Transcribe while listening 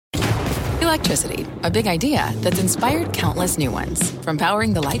Electricity, a big idea that's inspired countless new ones. From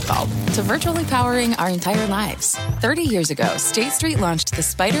powering the light bulb to virtually powering our entire lives. 30 years ago, State Street launched the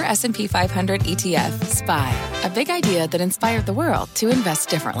Spider S&P 500 ETF, SPY. A big idea that inspired the world to invest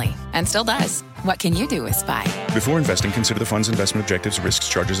differently. And still does. What can you do with SPY? Before investing, consider the fund's investment objectives, risks,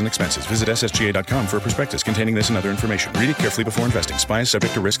 charges, and expenses. Visit ssga.com for a prospectus containing this and other information. Read it carefully before investing. SPY is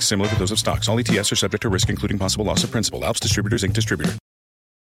subject to risks similar to those of stocks. All ETFs are subject to risk, including possible loss of principal. Alps Distributors, Inc. Distributor.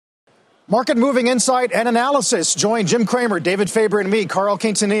 Market moving insight and analysis. Join Jim Cramer, David Faber, and me, Carl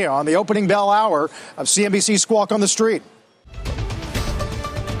Quintanilla, on the opening bell hour of CNBC Squawk on the Street.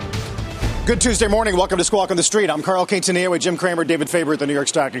 Good Tuesday morning. Welcome to Squawk on the Street. I'm Carl Quintanilla with Jim Cramer, David Faber at the New York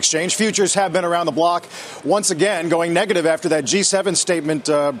Stock Exchange. Futures have been around the block once again, going negative after that G7 statement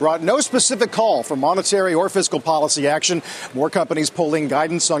brought no specific call for monetary or fiscal policy action. More companies pulling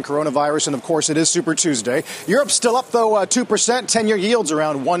guidance on coronavirus. And, of course, it is Super Tuesday. Europe's still up, though, 2%. 10-year yields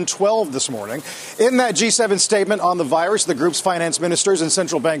around 112 this morning. In that G7 statement on the virus, the group's finance ministers and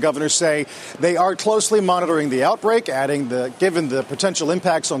central bank governors say they are closely monitoring the outbreak, adding given the potential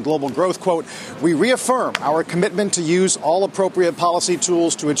impacts on global growth, quote, we reaffirm our commitment to use all appropriate policy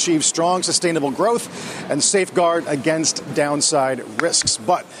tools to achieve strong, sustainable growth and safeguard against downside risks.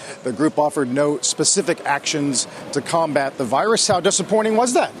 But the group offered no specific actions to combat the virus. How disappointing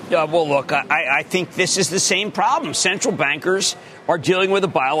was that? Well, look, I think this is the same problem. Central bankers are dealing with a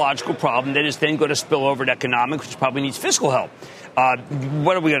biological problem that is then going to spill over to economics, which probably needs fiscal help.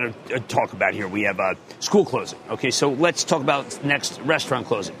 What are we going to talk about here? We have school closing. Okay, so let's talk about next restaurant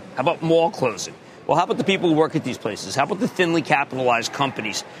closing. How about mall closing? Well, how about the people who work at these places? How about the thinly capitalized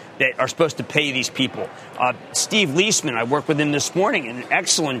companies that are supposed to pay these people? Steve Leisman, I worked with him this morning, an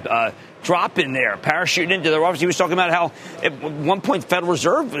excellent drop in there, parachuting into their office. He was talking about how at one point the Federal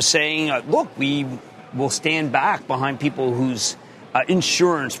Reserve was saying, look, we will stand back behind people whose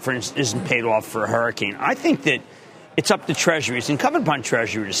insurance, for instance, isn't paid off for a hurricane. I think that it's up to Treasury. It's incumbent upon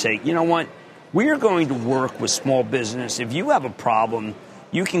Treasury to say, you know what, we are going to work with small business. If you have a problem,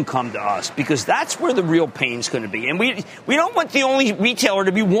 you can come to us, because that's where the real pain's going to be. And we don't want the only retailer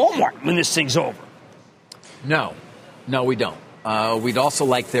to be Walmart when this thing's over. No, we don't. We'd also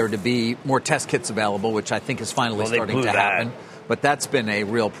like there to be more test kits available, which I think is finally starting to happen. But that's been a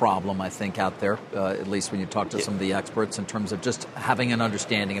real problem, I think, out there, at least when you talk to some of the experts, in terms of just having an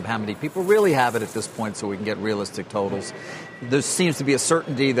understanding of how many people really have it at this point so we can get realistic totals. There seems to be a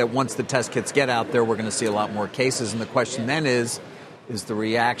certainty that once the test kits get out there, we're going to see a lot more cases. And the question then is the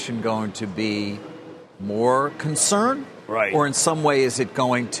reaction going to be more concern? Right. Or in some way, is it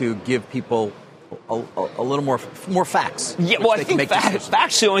going to give people a little more facts? Yeah, well, I think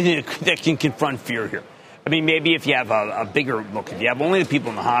facts are the only thing that can confront fear here. I mean, maybe if you have a bigger look, if you have only the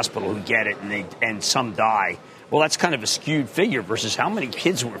people in the hospital who get it and some die, well, that's kind of a skewed figure versus how many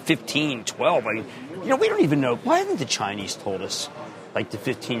kids who are 15, 12. I mean, we don't even know. Why haven't the Chinese told us, like, the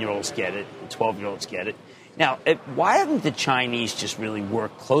 15-year-olds get it, the 12-year-olds get it? Now, why haven't the Chinese just really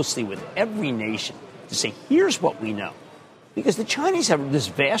worked closely with every nation to say, here's what we know? Because the Chinese have this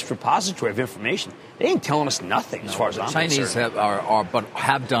vast repository of information. They ain't telling us nothing, as far as I'm concerned. Chinese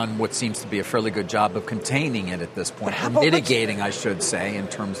have done what seems to be a fairly good job of containing it at this point, or mitigating, I should say, in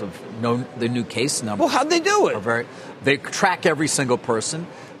terms of the new case numbers. Well, how'd they do it? They track every single person.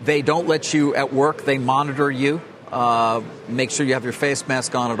 They don't let you at work. They monitor you. Make sure you have your face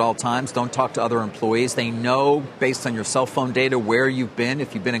mask on at all times. Don't talk to other employees. They know, based on your cell phone data, where you've been.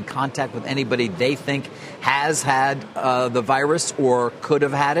 If you've been in contact with anybody they think has had the virus or could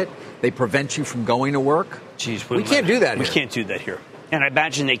have had it, they prevent you from going to work. Jeez, we can't do that. We can't do that here. And I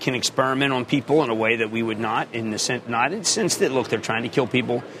imagine they can experiment on people in a way that we would not, not in the sense that, look, they're trying to kill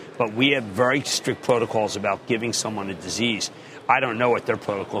people, but we have very strict protocols about giving someone a disease. I don't know what their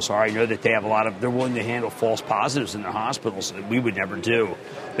protocols are. I know that they have they're willing to handle false positives in their hospitals that we would never do.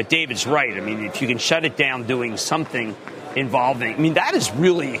 But David's right. I mean, if you can shut it down doing something involving, that is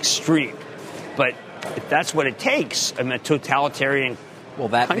really extreme. But if that's what it takes, a totalitarian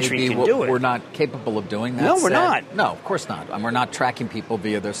country can do it. We're not capable of doing that. No, we're not. No, of course not. And we're not tracking people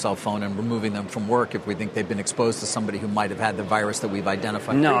via their cell phone and removing them from work if we think they've been exposed to somebody who might have had the virus that we've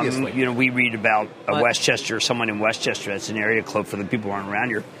identified previously. We read about Westchester, someone in Westchester. That's an area code for the people who aren't around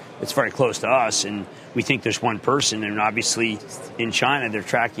here. It's very close to us, and we think there's one person. And obviously, in China, they're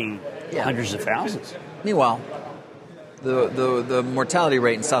tracking hundreds of thousands. Meanwhile, the mortality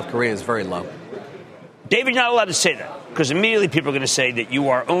rate in South Korea is very low. David, you're not allowed to say that, because immediately people are going to say that you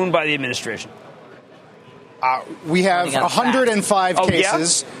are owned by the administration. We have 105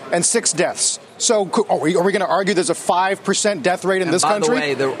 cases and 6 deaths. So are we going to argue there's a 5% death rate in this country? By the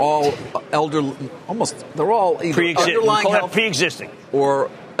way, they're all elderly. They're all either underlying health pre-existing or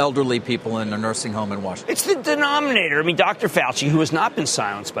elderly people in a nursing home in Washington. It's the denominator. I mean, Dr. Fauci, who has not been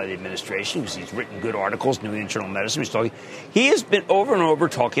silenced by the administration because he's written good articles, New England Journal of Medicine, he has been over and over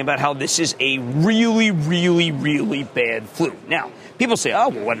talking about how this is a really, really, really bad flu. Now, people say, oh,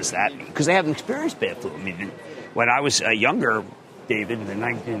 well, what does that mean? Because they haven't experienced bad flu. I mean, when I was younger, David,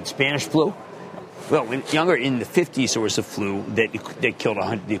 in Spanish flu, well, when younger, in the 50s, there was a flu that killed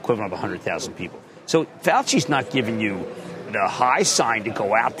the equivalent of 100,000 people. So Fauci's not giving you the high sign to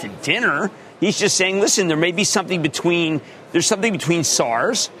go out to dinner. He's just saying, listen, there may be something between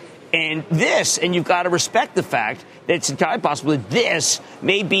SARS and this, and you've got to respect the fact that it's entirely possible that this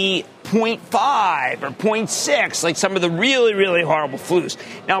may be 0.5 or 0.6, like some of the really, really horrible flus.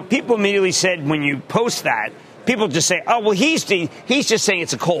 Now, people immediately said when you post that, people just say, oh, well, he's just saying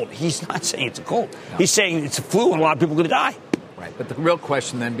it's a cold. He's not saying it's a cold. No. He's saying it's a flu and a lot of people are going to die. Right, but the real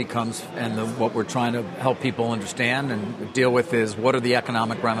question then becomes, and what we're trying to help people understand and deal with is, what are the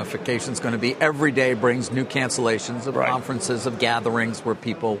economic ramifications going to be? Every day brings new cancellations of conferences, of gatherings where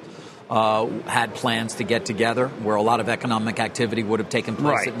people had plans to get together, where a lot of economic activity would have taken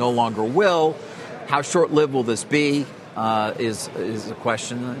place that no longer will. How short-lived will this be is a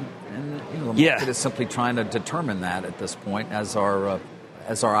question. And the market is simply trying to determine that at this point, as are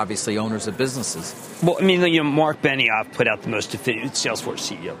obviously owners of businesses. Well, I mean, Mark Benioff put out the most definitive,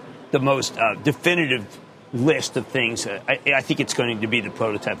 Salesforce CEO, the most definitive list of things. I think it's going to be the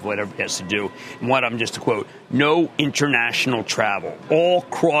prototype of whatever it has to do. And one of them, just to quote, no international travel. All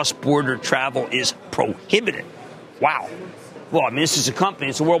cross-border travel is prohibited. Wow. Well, I mean, this is a company.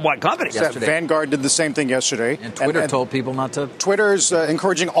 It's a worldwide company. Vanguard did the same thing yesterday. And Twitter told people not to. Twitter's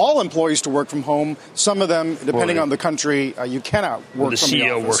encouraging all employees to work from home. Some of them, depending on the country, you cannot work from the office. The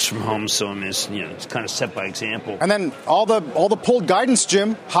CEO works from home, so it's kind of set by example. And then all the pulled guidance,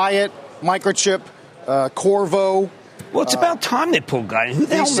 Jim. Hyatt, Microchip, Corvo. Well, it's about time they pulled guidance. Who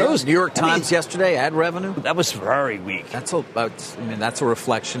the hell knows? New York Times yesterday, ad revenue. That was very weak. That's a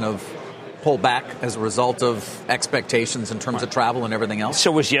reflection of pullback as a result of expectations in terms of travel and everything else.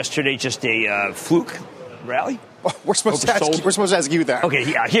 So was yesterday just a fluke rally? Oh, we're supposed to ask you that.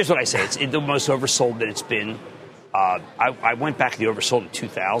 Okay, yeah. Here's what I say: it's the most oversold that it's been. I went back to the oversold in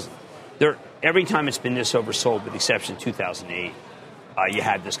 2000. Every time it's been this oversold, with the exception of 2008, you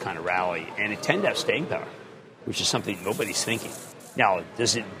had this kind of rally, and it tended to have staying power, which is something nobody's thinking. Now,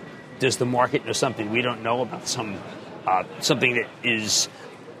 does the market know something we don't know about? Something that is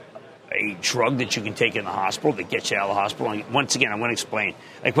a drug that you can take in the hospital that gets you out of the hospital. And once again, I want to explain.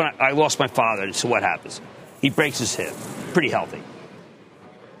 Like when I lost my father, so what happens? He breaks his hip, pretty healthy.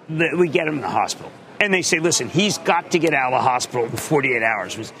 We get him in the hospital. And they say, listen, he's got to get out of the hospital in 48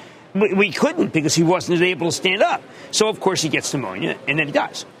 hours. We couldn't because he wasn't able to stand up. So, of course, he gets pneumonia, and then he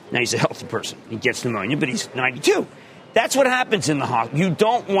dies. Now, he's a healthy person. He gets pneumonia, but he's 92. That's what happens in the hospital. You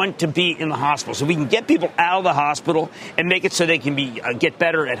don't want to be in the hospital. So we can get people out of the hospital and make it so they can get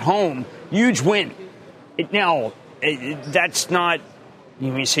better at home. Huge win. That's not,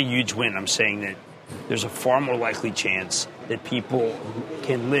 when you say huge win, I'm saying that there's a far more likely chance that people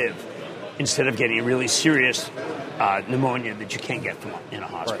can live instead of getting a really serious pneumonia that you can't get from in a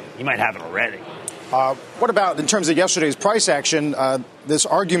hospital. Right. You might have it already. What about in terms of yesterday's price action, this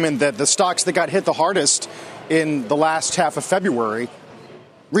argument that the stocks that got hit the hardest in the last half of February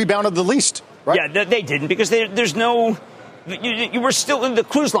rebounded the least, right? Yeah, they didn't because there's no – you were still in the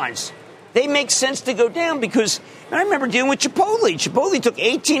cruise lines. They make sense to go down because I remember dealing with Chipotle. Chipotle took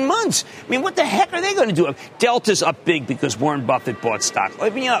 18 months. I mean, what the heck are they going to do? Delta's up big because Warren Buffett bought stock. I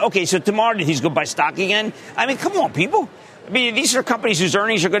mean, okay, so tomorrow did he go buy stock again? I mean, come on, people. I mean, these are companies whose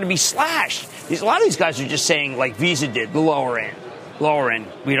earnings are going to be slashed. A lot of these guys are just saying, like Visa did, the lower end. Lower end,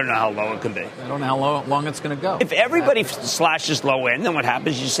 we don't know how low it can be. We don't know how long it's going to go. If everybody slashes low end, then what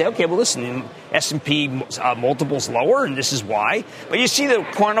happens? You say, okay, well, listen, S&P multiples lower, and this is why. But you see the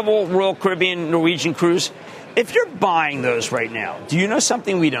Carnival, Royal Caribbean, Norwegian cruise. If you're buying those right now, do you know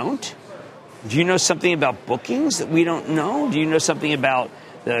something we don't? Do you know something about bookings that we don't know? Do you know something about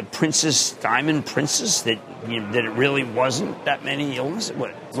the Diamond Princess, that it really wasn't that many illnesses?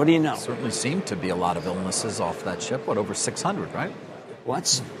 What do you know? There certainly seemed to be a lot of illnesses off that ship. Over 600, right?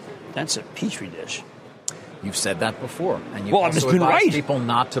 That's a petri dish. You've said that before, and you've also advised people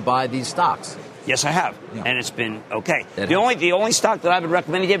not to buy these stocks. Yes, I have, and it's been okay. The only stock that I would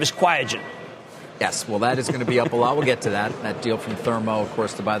recommend you give is Quiagen. Yes, well, that is going to be up a lot. We'll get to that deal from Thermo, of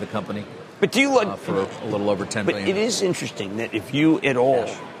course, to buy the company. But do you look for a little over $10 billion? But it is interesting that if you at all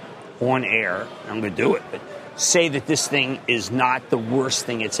on air, I'm going to do it, but say that this thing is not the worst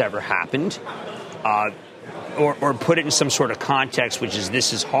thing that's ever happened, or put it in some sort of context, which is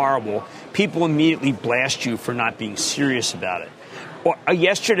this is horrible, people immediately blast you for not being serious about it.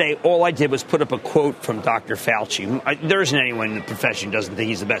 Yesterday, all I did was put up a quote from Dr. Fauci. There isn't anyone in the profession who doesn't think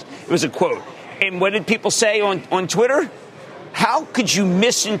he's the best. It was a quote. And what did people say on Twitter? How could you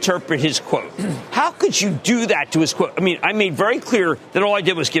misinterpret his quote? How could you do that to his quote? I mean, I made very clear that all I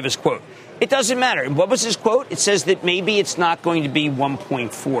did was give his quote. It doesn't matter. And what was his quote? It says that maybe it's not going to be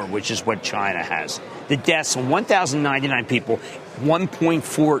 1.4, which is what China has. The deaths, 1,099 people,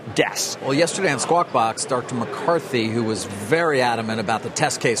 1.4 deaths. Well, yesterday on Squawk Box, Dr. McCarthy, who was very adamant about the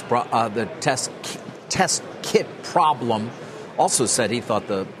test kit problem, also said he thought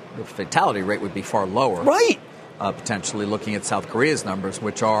the fatality rate would be far lower. Right. Potentially looking at South Korea's numbers,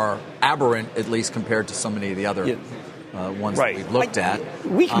 which are aberrant, at least compared to so many of the other ones that we've looked at.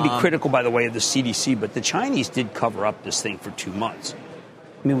 We can be critical, by the way, of the CDC, but the Chinese did cover up this thing for 2 months.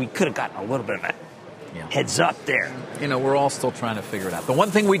 I mean, we could have gotten a little bit of a heads up there. You know, we're all still trying to figure it out. The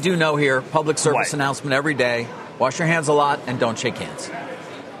one thing we do know here, public service announcement every day, wash your hands a lot and don't shake hands.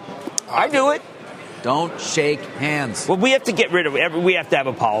 I do it. Don't shake hands. Well, we have to get rid of it. We have to have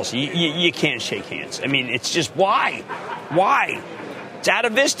a policy. You can't shake hands. I mean, it's just why? Why? It's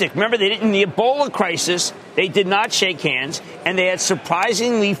atavistic. Remember, they didn't in the Ebola crisis. They did not shake hands, and they had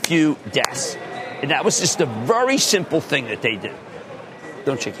surprisingly few deaths. And that was just a very simple thing that they did.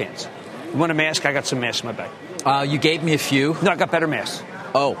 Don't shake hands. You want a mask? I got some masks in my bag. You gave me a few. No, I got better masks.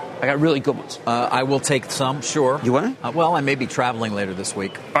 Oh. I got really good ones. I will take some, sure. You want it? Well, I may be traveling later this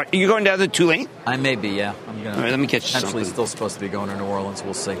week. Are you going down to Tulane? I may be, yeah. I'm going to. All right, let me get you something. Actually, still supposed to be going to New Orleans.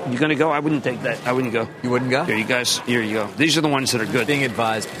 We'll see. You going to go? I wouldn't take that. I wouldn't go. You wouldn't go? Here, you guys. Here you go. These are the ones that are good. Being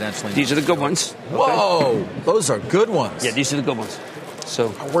advised, potentially. These are the good ones. Okay. Whoa! Those are good ones. Yeah, these are the good ones. So,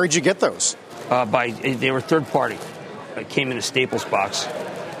 where'd you get those? They were third party. I came in a Staples box.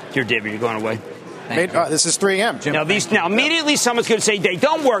 Here, David, you're going away. This is 3M. Now, immediately someone's going to say, they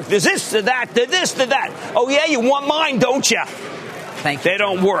don't work. There's this to that, there's this to that. Oh, yeah, you want mine, don't you? Thank you. They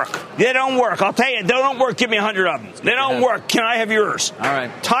don't work. They don't work. I'll tell you, they don't work. Give me 100 of them. They don't work. Can I have yours? All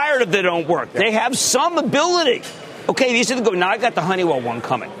right. Tired of they don't work. Yeah. They have some ability. Okay, these are the good. Now I got the Honeywell one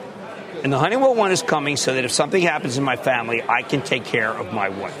coming. And the Honeywell one is coming so that if something happens in my family, I can take care of my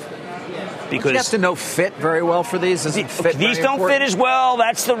wife. Because you have to know fit very well for these. Isn't fit these don't important? Fit as well.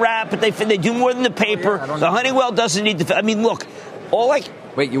 That's the wrap, but they fit. They do more than the paper. Yeah, the Honeywell doesn't need to fit. I mean, look,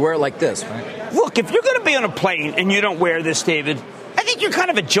 Wait, you wear it like this, right? Look, if you're going to be on a plane and you don't wear this, David, I think you're kind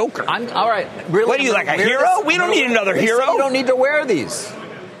of a joker. All right. Really? What are you, like a hero? We don't need another hero. You don't need to wear these.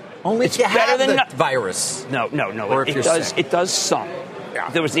 Only it's if you have than the virus. No. Or It does some. Yeah.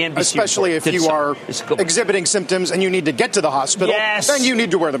 There was the NBC Especially if you are exhibiting symptoms and you need to get to the hospital, then you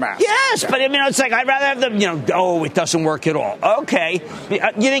need to wear the mask. Yes, but I mean, it's like I'd rather have them, it doesn't work at all. Okay. You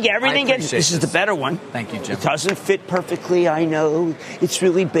think everything gets... This is the better one. Thank you, Jim. It doesn't fit perfectly, I know. It's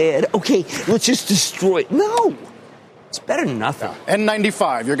really bad. Okay, let's just destroy it. No. It's better than nothing. Yeah.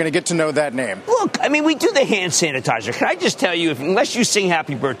 N95, you're going to get to know that name. Look, I mean, we do the hand sanitizer. Can I just tell you, unless you sing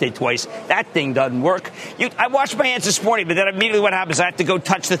happy birthday twice, that thing doesn't work. I washed my hands this morning, but then immediately what happens, I have to go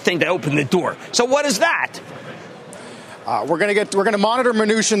touch the thing to open the door. So what is that? We're going to monitor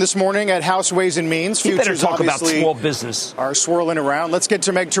Mnuchin this morning at House Ways and Means. You better talk about small business. Are swirling around. Let's get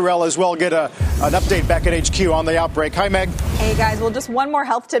to Meg Terrell as well. Get an update back at HQ on the outbreak. Hi, Meg. Hey, guys. Well, just one more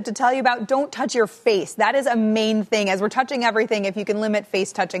health tip to tell you about. Don't touch your face. That is a main thing. As we're touching everything, if you can limit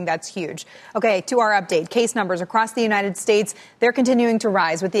face touching, that's huge. Okay, to our update. Case numbers across the United States, they're continuing to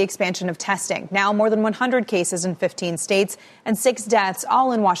rise with the expansion of testing. Now more than 100 cases in 15 states and 6 deaths,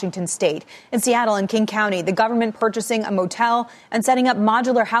 all in Washington state. In Seattle and King County, the government purchasing a motel and setting up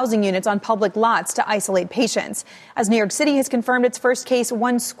modular housing units on public lots to isolate patients. As New York City has confirmed its first case,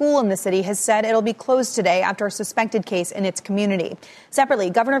 one school in the city has said it'll be closed today after a suspected case in its community. Separately,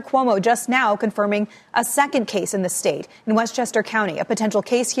 Governor Cuomo just now confirming a second case in the state in Westchester County, a potential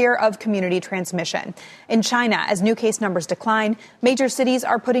case here of community transmission. In China, as new case numbers decline, major cities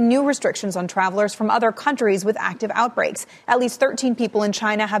are putting new restrictions on travelers from other countries with active outbreaks. At least 13 people in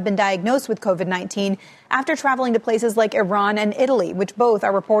China have been diagnosed with COVID-19 after traveling to places like Iran and Italy, which both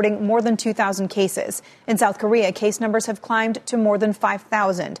are reporting more than 2,000 cases. In South Korea, case numbers have climbed to more than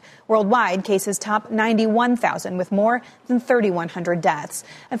 5,000. Worldwide, cases top 91,000 with more than 3,100 deaths.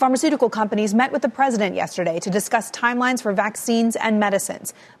 And pharmaceutical companies met with the president yesterday to discuss timelines for vaccines and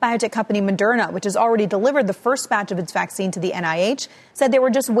medicines. Biotech company Moderna, which has already delivered the first batch of its vaccine to the NIH, said they were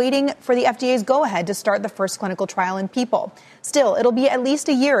just waiting for the FDA's go-ahead to start the first clinical trial in people. Still, it'll be at least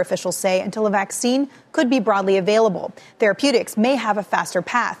a year, officials say, until a vaccine could be broadly available. Therapeutics may have a faster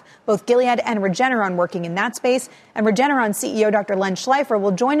path. Both Gilead and Regeneron working in that space. And Regeneron CEO Dr. Len Schleifer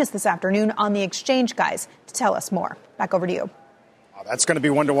will join us this afternoon on The Exchange, guys, to tell us more. Back over to you. That's going to be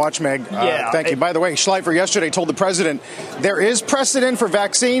one to watch, Meg. Thank you. By the way, Schleifer yesterday told the president there is precedent for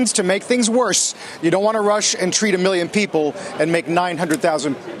vaccines to make things worse. You don't want to rush and treat 1 million people and make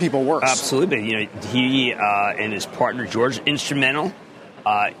 900,000 people worse. Absolutely. He and his partner, George, instrumental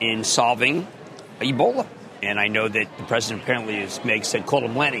in solving Ebola. And I know that the president apparently, as Meg said, called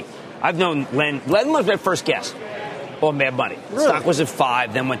him Lenny. I've known Len. Len was my first guest on Mad Money. Really? Stock was at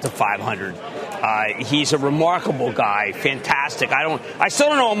 5, then went to 500. He's a remarkable guy, fantastic. I still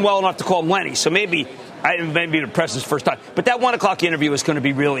don't know him well enough to call him Lenny, so maybe the president's first time. But that 1 o'clock interview is going to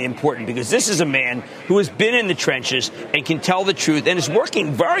be really important because this is a man who has been in the trenches and can tell the truth and is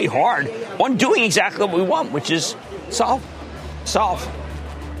working very hard on doing exactly what we want, which is solve.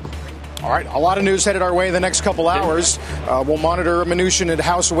 All right, a lot of news headed our way the next couple hours. We'll monitor Mnuchin at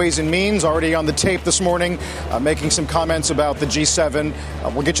House Ways and Means, already on the tape this morning, making some comments about the G7.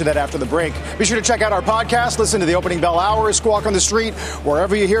 We'll get you that after the break. Be sure to check out our podcast. Listen to the Opening Bell Hour, Squawk on the Street,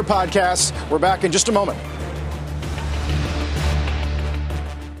 wherever you hear podcasts. We're back in just a moment.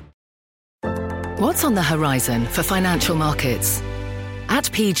 What's on the horizon for financial markets? At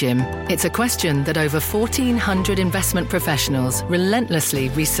PGIM, it's a question that over 1,400 investment professionals relentlessly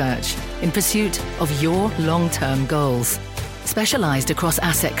research in pursuit of your long-term goals. Specialized across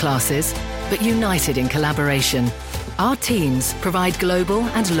asset classes, but united in collaboration, our teams provide global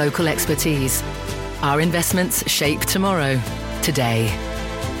and local expertise. Our investments shape tomorrow, today.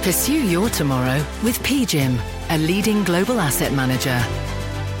 Pursue your tomorrow with PGIM, a leading global asset manager.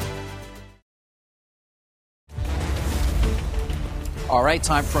 All right,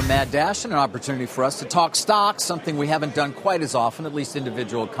 time for a Mad Dash and an opportunity for us to talk stocks, something we haven't done quite as often, at least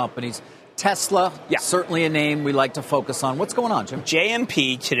individual companies. Tesla, certainly a name we like to focus on. What's going on, Jim?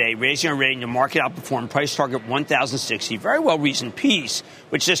 JMP today, raising our rating to market outperform, price target 1,060. Very well-reasoned piece,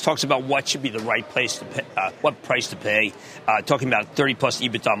 which just talks about what should be the right place to pay, what price to pay, talking about 30-plus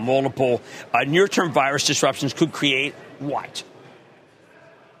EBITDA multiple. Near-term virus disruptions could create what?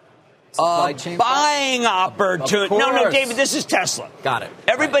 Buying opportunity. No, David, this is Tesla. Got it.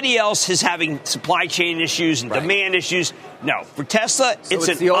 Everybody else is having supply chain issues and demand issues. No, for Tesla, it's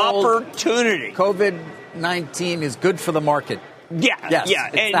an opportunity. COVID-19 is good for the market. Yeah.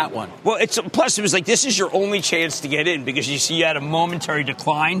 It's that one. Well, plus it was like this is your only chance to get in because you see you had a momentary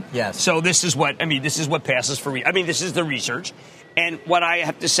decline. Yes. So this is what passes for. This is the research, and what I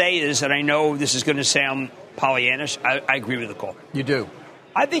have to say is that I know this is going to sound Pollyannish. I agree with the call. You do.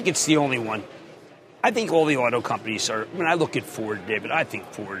 I think it's the only one. I think all the auto companies are. When I look at Ford, David, I think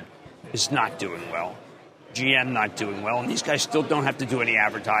Ford is not doing well. GM not doing well, and these guys still don't have to do any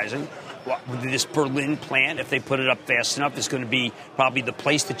advertising. This Berlin plant, if they put it up fast enough, is going to be probably the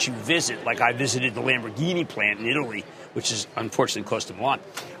place that you visit. Like I visited the Lamborghini plant in Italy, which is unfortunately close to Milan.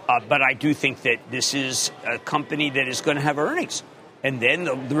 But I do think that this is a company that is going to have earnings. And then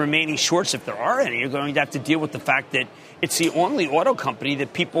the remaining shorts, if there are any, are going to have to deal with the fact that it's the only auto company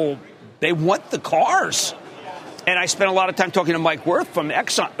that people, they want the cars. And I spent a lot of time talking to Mike Wirth from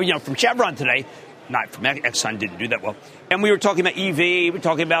Exxon, from Chevron today. Not from Exxon, didn't do that well. And we were talking about EV, we were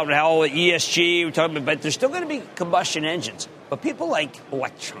talking about how ESG, we're talking about, but there's still going to be combustion engines. But people like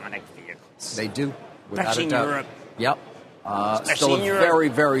electronic vehicles. They do. Especially in Europe. Yep. Still a very,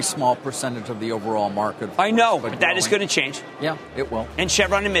 very small percentage of the overall market. I know, but that is going to change. Yeah, it will. And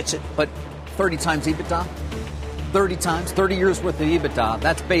Chevron admits it. But 30 times EBITDA? 30 years worth of EBITDA.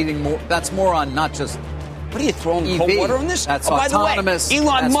 That's baiting more. That's more on not just. What are you throwing cold water on this? That's autonomous. By the way,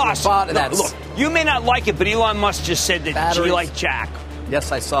 Elon Musk. Look, you may not like it, but Elon Musk just said that he liked Jack.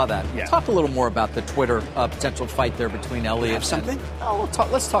 Yes, I saw that. Yeah. Talk a little more about the Twitter potential fight there between Elliott and something.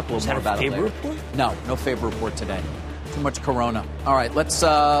 Let's talk a little more about it later. Report? No Faber report today. Too much Corona. All right, let's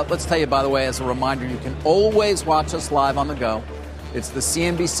tell you, by the way, as a reminder, you can always watch us live on the go. It's the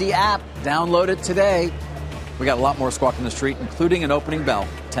CNBC app. Download it today. We got a lot more Squawk on the Street, including an opening bell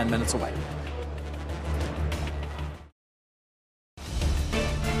 10 minutes away.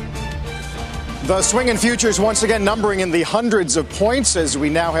 The swing in futures once again numbering in the hundreds of points as we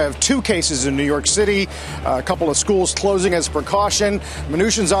now have 2 cases in New York City, a couple of schools closing as precaution.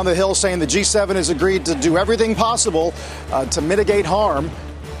 Mnuchin's on the Hill saying the G7 has agreed to do everything possible to mitigate harm.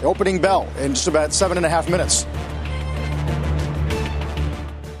 The opening bell in just about 7.5 minutes.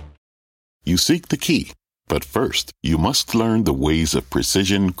 You seek the key, but first you must learn the ways of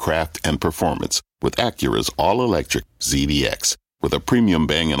precision, craft, and performance with Acura's all-electric ZDX. With a premium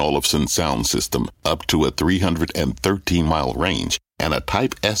Bang & Olufsen sound system up to a 313-mile range and a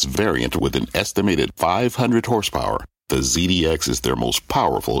Type S variant with an estimated 500 horsepower, the ZDX is their most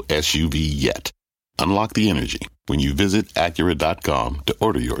powerful SUV yet. Unlock the energy when you visit Acura.com to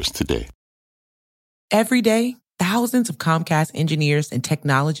order yours today. Every day, thousands of Comcast engineers and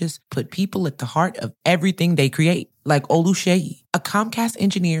technologists put people at the heart of everything they create, like Oluseyi, a Comcast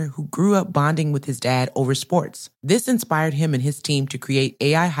engineer who grew up bonding with his dad over sports. This inspired him and his team to create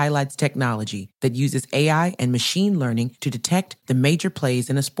AI Highlights technology that uses AI and machine learning to detect the major plays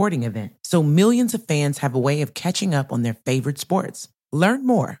in a sporting event, so millions of fans have a way of catching up on their favorite sports. Learn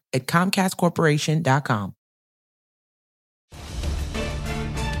more at ComcastCorporation.com.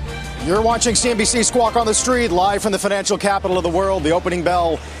 You're watching CNBC Squawk on the Street, live from the financial capital of the world. The opening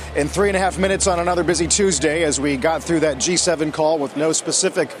bell in 3.5 minutes on another busy Tuesday as we got through that G7 call with no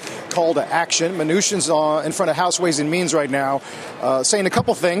specific call to action. Mnuchin's in front of House Ways and Means right now saying a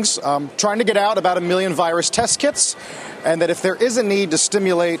couple things, trying to get out about 1 million virus test kits, and that if there is a need to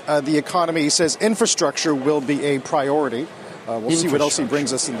stimulate the economy, he says infrastructure will be a priority. We'll see what else he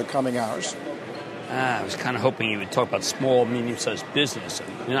brings us in the coming hours. I was kind of hoping you would talk about small, medium-sized business.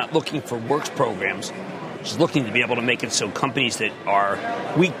 You're not looking for works programs, just looking to be able to make it so companies that are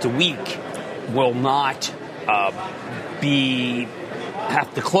week to week will not have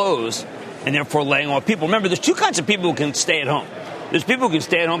to close and therefore laying off people. Remember, there's two kinds of people who can stay at home. There's people who can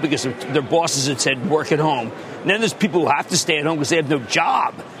stay at home because their bosses had said work at home. And then there's people who have to stay at home because they have no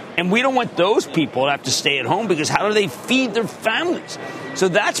job. And we don't want those people to have to stay at home because how do they feed their families? So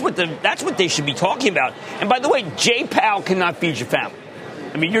that's what they should be talking about. And by the way, Jay Powell cannot feed your family.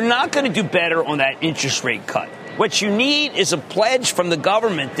 I mean, you're not going to do better on that interest rate cut. What you need is a pledge from the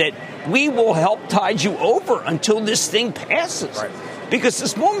government that we will help tide you over until this thing passes. Right. Because the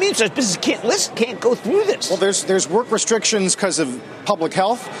small medium-sized business can't go through this. Well, there's work restrictions because of public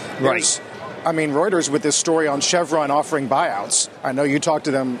health. Right. I mean, Reuters with this story on Chevron offering buyouts. I know you talked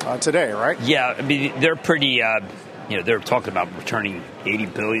to them today, right? Yeah, I mean, they're pretty, they're talking about returning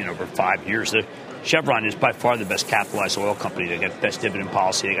 $80 billion over 5 years. Chevron is by far the best capitalized oil company. They got the best dividend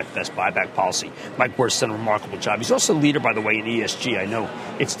policy. They got the best buyback policy. Mike Werth's done a remarkable job. He's also a leader, by the way, in ESG. I know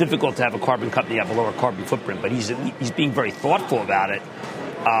it's difficult to have a carbon company have a lower carbon footprint, but he's being very thoughtful about it.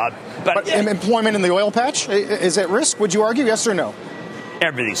 But employment in the oil patch is at risk, would you argue, yes or no?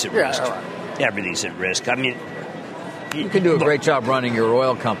 Everything's at risk. All right. Everything's at risk. I mean, you can do a great job running your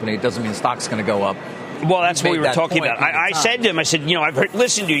oil company. It doesn't mean stock's going to go up. Well, that's what we were talking about. I said to him, I've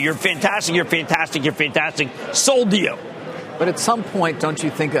listened to you. You're fantastic. You're fantastic. You're fantastic. Sold to you. But at some point, don't you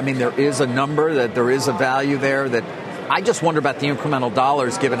think, there is a number, that there is a value there that I just wonder about the incremental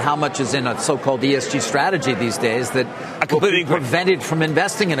dollars, given how much is in a so-called ESG strategy these days that will be prevented from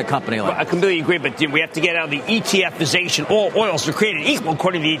investing in a company like that. I completely agree, but we have to get out of the ETFization. All oils are created equal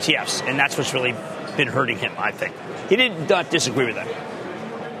according to the ETFs, and that's what's really been hurting him, I think. He did not disagree with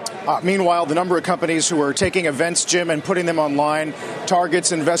that. Meanwhile, the number of companies who are taking events, Jim, and putting them online,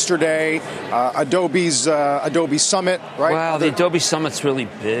 Target's Investor Day, Adobe's Adobe Summit, right? Wow, the Adobe Summit's really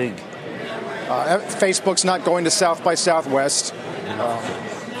big. Facebook's not going to South by Southwest.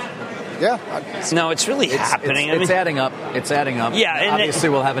 No, it's really happening. It's adding up. It's adding up. Yeah, and obviously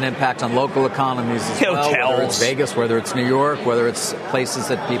will have an impact on local economies as well, whether it's Vegas, whether it's New York, whether it's places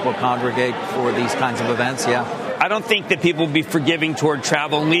that people congregate for these kinds of events, I don't think that people will be forgiving toward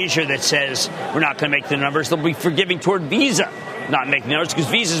travel and leisure that says we're not going to make the numbers. They'll be forgiving toward Visa not making the numbers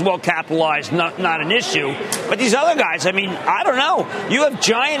because Visa's well capitalized, not an issue. But these other guys, I don't know. You have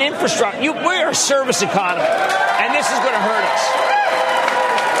giant infrastructure. We're a service economy, and this is going to hurt us.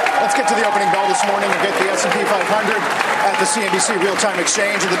 Let's get to the opening bell this morning and get the S&P 500 at the CNBC Real-Time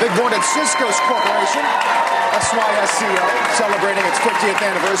Exchange. And the big board at Cisco's Corporation, SYSCO, celebrating its 50th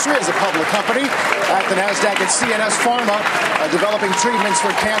anniversary as a public company. At the NASDAQ at CNS Pharma, developing treatments for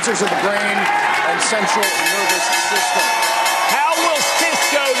cancers of the brain and central nervous system. How will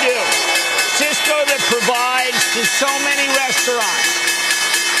Cisco do? Cisco that provides to so many restaurants.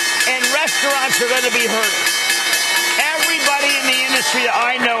 And restaurants are going to be hurting. Everybody in the industry that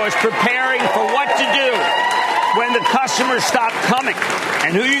I know is preparing for what to do when the customers stop coming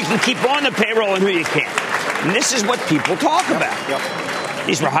and who you can keep on the payroll and who you can't. And this is what people talk about.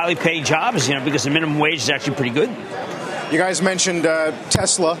 These were highly paid jobs, because the minimum wage is actually pretty good. You guys mentioned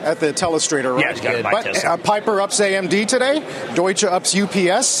Tesla at the telestrator, right? Yeah, you got to buy Tesla. Piper ups AMD today. Deutsche ups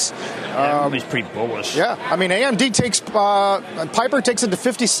UPS. Everybody's pretty bullish. Yeah, AMD takes Piper takes it to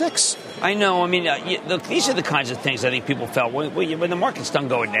 56. I know. Look, these are the kinds of things I think people felt when the market's done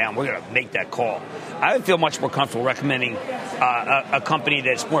going down, we're going to make that call. I would feel much more comfortable recommending a company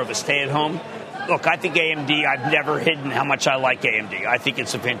that's more of a stay-at-home. Look, I think AMD, I've never hidden how much I like AMD. I think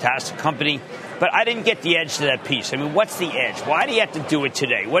it's a fantastic company, but I didn't get the edge to that piece. What's the edge? Why do you have to do it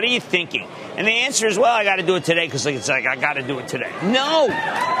today? What are you thinking? And the answer is, I got to do it today because it's like I got to do it today. No,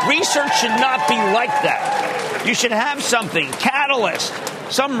 research should not be like that. You should have something, catalyst,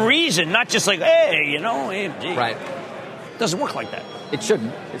 some reason, not just like, hey, AMD. Right. It doesn't work like that. It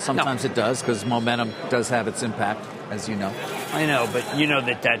shouldn't. Sometimes it does, because momentum does have its impact, as you know. I know, but you know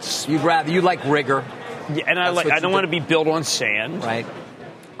that's... You like rigor. Yeah, and I don't want to be built on sand. Right.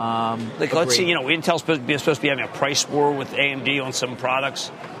 Let's see, Intel's supposed to be having a price war with AMD on some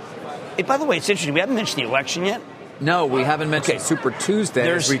products. Hey, by the way, it's interesting. We haven't mentioned the election yet. No, we haven't mentioned Super Tuesday.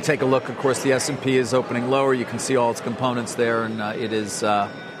 As we take a look, of course, the S&P is opening lower. You can see all its components there, and it is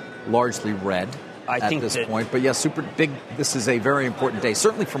largely red at this point. But, yeah, super big. This is a very important day,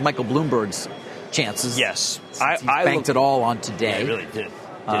 certainly for Michael Bloomberg's chances. Yes. I banked it all on today. Yeah, really did.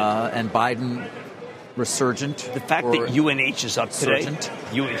 And Biden resurgent. The fact that UNH is up today.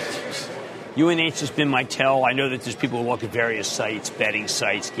 UNH has been my tell. I know that there's people who look at various sites, betting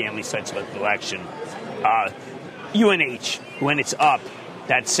sites, gambling sites about the election. UNH, when it's up,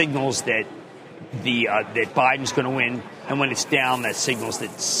 that signals that that Biden's going to win, and when it's down, that signals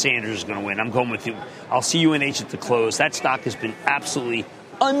that Sanders is going to win. I'm going with you. I'll see UNH at the close. That stock has been absolutely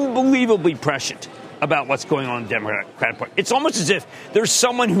unbelievably prescient about what's going on in the Democratic Party. It's almost as if there's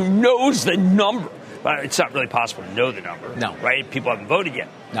someone who knows the number. But it's not really possible to know the number. No. Right? People haven't voted yet.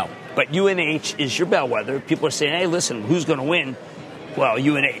 No. But UNH is your bellwether. People are saying, hey, listen, who's going to win? Well,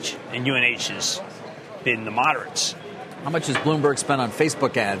 UNH. And UNH has been the moderates. How much has Bloomberg spent on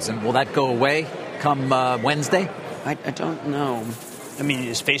Facebook ads? And will that go away come Wednesday? I don't know. I mean,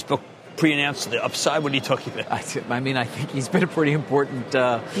 is Facebook pre-announced the upside? What are you talking about? I think he's been a pretty important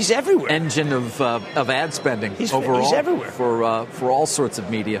he's everywhere. Engine of ad spending overall. He's everywhere. For all sorts of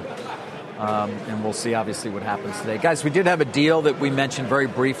media. And we'll see, obviously, what happens today. Guys, we did have a deal that we mentioned very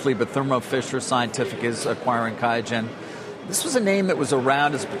briefly, but Thermo Fisher Scientific is acquiring QIAGEN. This was a name that was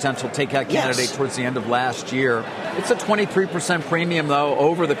around as a potential takeout candidate towards the end of last year. It's a 23% premium, though,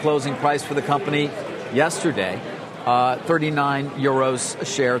 over the closing price for the company yesterday. 39 euros a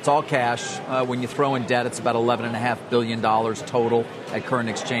share. It's all cash. When you throw in debt, it's about $11.5 billion total at current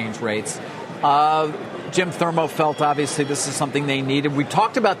exchange rates. Jim, Thermo felt, obviously, this is something they needed. We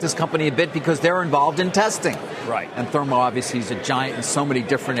talked about this company a bit because they're involved in testing. Right. And Thermo, obviously, is a giant in so many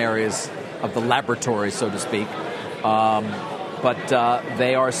different areas of the laboratory, so to speak. But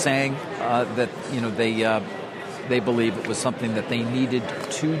they are saying that, they believe it was something that they needed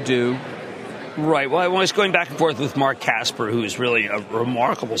to do. Right. Well, I was going back and forth with Mark Casper, who is really a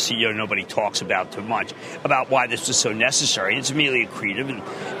remarkable CEO nobody talks about too much, about why this was so necessary. It's immediately accretive,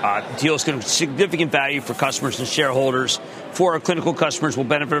 and deal is going to have significant value for customers and shareholders. For our clinical customers will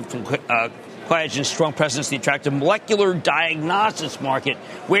benefit from QIAGEN's strong presence in the attractive molecular diagnostics market,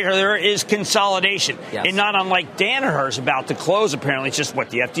 where there is consolidation. Yes. And not unlike Danaher's about to close, apparently. It's just, the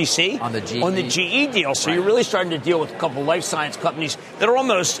FTC? On the GE. On the GE deal. So you're really starting to deal with a couple of life science companies that are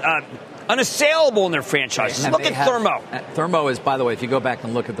almost unassailable in their franchises. Look at Thermo. Thermo is, by the way, if you go back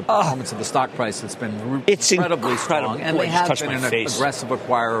and look at the performance of the stock price, it's been incredibly strong. And they have been an aggressive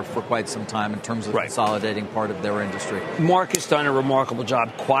acquirer for quite some time in terms of consolidating part of their industry. Mark has done a remarkable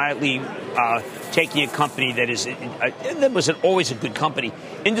job quietly taking a company that was always a good company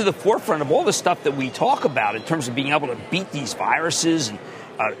into the forefront of all the stuff that we talk about in terms of being able to beat these viruses and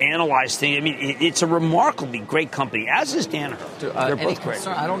analyze things. I mean, it's a remarkably great company, as is Danaher. They're both great.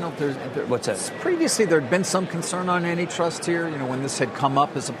 I don't know if there's... What's that? Previously, there had been some concern on antitrust here, when this had come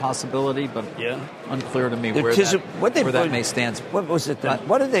up as a possibility, but unclear to me where that may stand. What was it?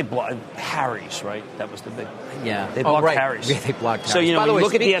 What did they block? Harry's, right? That was the big... Yeah. They blocked Harry's. Yeah, they blocked Harry's. So, when you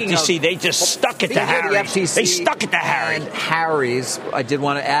look at the FTC, they just stuck it to Harry's. They stuck it to Harry's. And Harry's, I did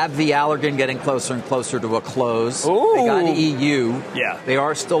want to add AbbVie Allergan getting closer and closer to a close. Ooh. They got EU. Yeah. They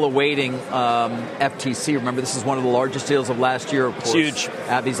are still awaiting FTC. Remember, this is one of the largest deals of last year, of course. It's huge.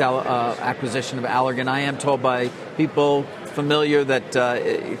 AbbVie's acquisition of Allergan. I am told by people familiar that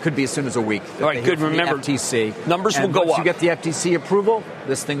it could be as soon as a week. All right, good. Remember, FTC. Numbers will go up. Once you get the FTC approval,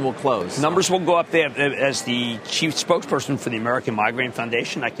 this thing will close. Numbers will go up. As the chief spokesperson for the American Migraine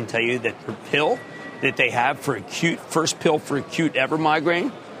Foundation, I can tell you that the pill that they have for first pill for acute ever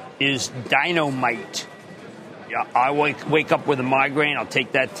migraine is Dynamite. I wake up with a migraine. I'll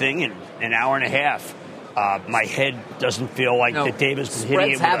take that thing in an hour and a half. My head doesn't feel like that Dave has been hitting it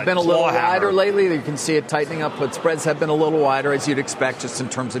with Spreads have been a little hammer. wider lately. You can see it tightening up, but spreads have been a little wider, as you'd expect, just in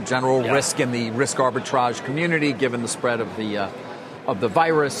terms of general risk in the risk arbitrage community, given the spread of the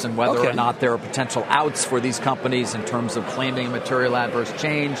virus and whether or not there are potential outs for these companies in terms of claiming material adverse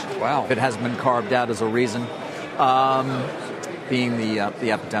change. Wow. If it has been carved out as a reason. being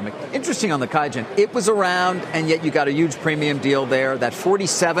the epidemic. Interesting on the QIAGEN. It was around, and yet you got a huge premium deal there. That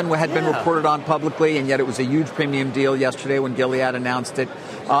 47 had been reported on publicly, and yet it was a huge premium deal yesterday when Gilead announced it.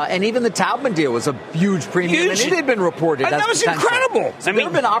 And even the Taubman deal was a huge premium, and it had been reported. That was incredible. So there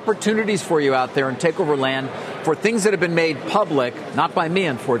have been opportunities for you out there in takeover land for things that have been made public, not by me,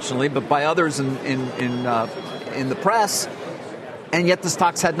 unfortunately, but by others in the press, and yet the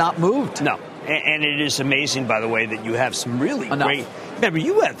stocks had not moved. No. And it is amazing, by the way, that you have some really great. Remember,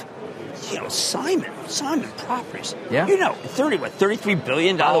 you have, Simon Properties. Yeah. $33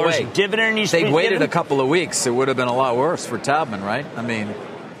 billion in dividend. They'd waited a couple of weeks. It would have been a lot worse for Taubman, right? I mean,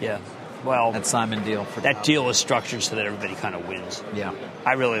 yeah. Well, that Simon deal. That deal is structured so that everybody kind of wins. Yeah.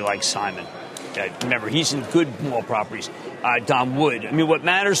 I really like Simon. Remember, he's in good mall properties. Don Wood. I mean, what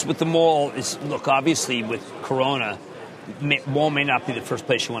matters with the mall is, look, obviously with Corona, mall may not be the first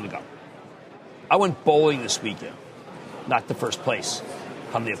place you want to go. I went bowling this weekend. Not the first place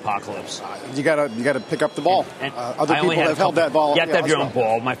come the apocalypse. You gotta pick up the ball. And other people have held that ball. You have to have your own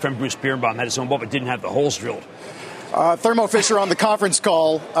ball. My friend Bruce Birnbaum had his own ball, but didn't have the holes drilled. Thermo Fisher on the conference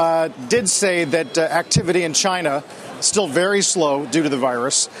call did say that activity in China still very slow due to the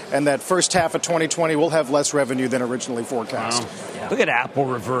virus, and that first half of 2020 will have less revenue than originally forecast. Yeah. Look at Apple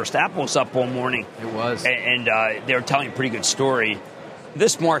reversed. Apple was up all morning. It was. And they were telling a pretty good story.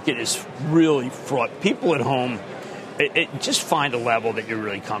 This market is really fraught. People at home, just find a level that you're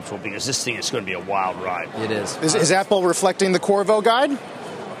really comfortable, because this thing is going to be a wild ride. It is. Is Apple reflecting the Corvo guide?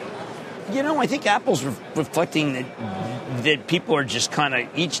 I think Apple's reflecting that people are just kind of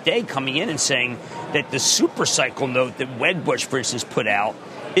each day coming in and saying that the super cycle note that Wedbush, for instance, put out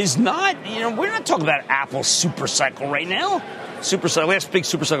is not, we're not talking about Apple's super cycle right now. Super cycle, last big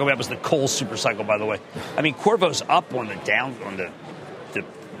super cycle we had was the coal super cycle, by the way. I mean, Corvo's up on the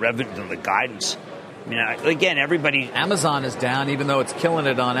revenue, on the guidance. I mean, again, everybody. Amazon is down, even though it's killing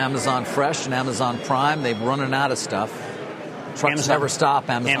it on Amazon Fresh and Amazon Prime. They're running out of stuff. Trucks never stop.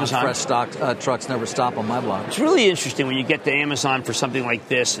 Amazon Fresh trucks never stop on my blog. It's really interesting when you get to Amazon for something like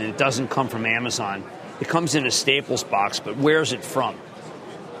this, and it doesn't come from Amazon. It comes in a Staples box, but where's it from?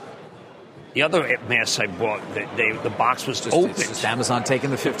 The other mess I bought, the box was just open. It's just Amazon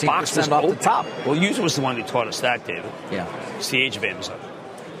taking the 15% off the top. Well, you was the one who taught us that, David. Yeah. It's the age of Amazon.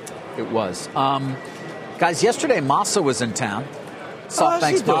 It was. Guys, yesterday Massa was in town.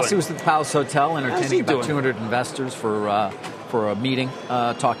 SoftBank's Massa was at the Palace Hotel entertaining about 200 investors for a meeting,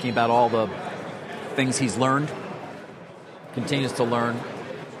 talking about all the things he's learned, continues to learn.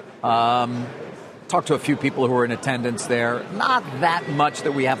 Talked to a few people who were in attendance there. Not that much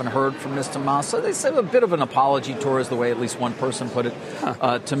that we haven't heard from Mr. Massa. They said a bit of an apology tour is the way at least one person put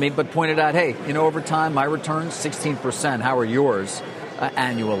it to me, but pointed out, hey, over time, my returns, 16%. How are yours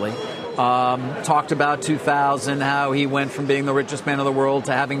annually? Talked about 2000, how he went from being the richest man in the world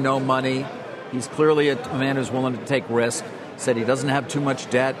to having no money. He's clearly a man who's willing to take risk. Said he doesn't have too much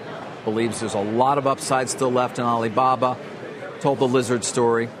debt. Believes there's a lot of upside still left in Alibaba. Told the lizard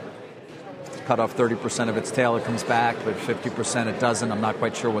story. Cut off 30% of its tail, it comes back, but 50% it doesn't. I'm not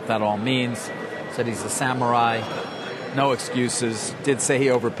quite sure what that all means. Said he's a samurai. No excuses. Did say he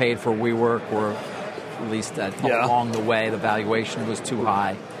overpaid for WeWork, or at least along the way the valuation was too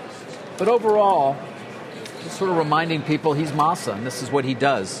high. But overall, just sort of reminding people he's Massa, and this is what he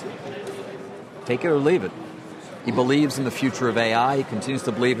does. Take it or leave it. He believes in the future of AI. He continues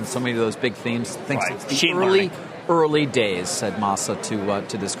to believe in so many of those big themes. Thinks it's the early days, said Massa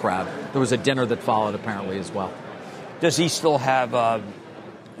to this crowd. There was a dinner that followed, apparently, as well. Does he still have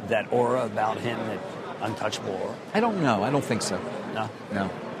that aura about him, that untouchable aura? I don't know. I don't think so. No.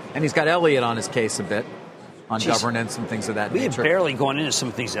 And he's got Elliott on his case a bit. On governance and things of that nature. We have barely gone into some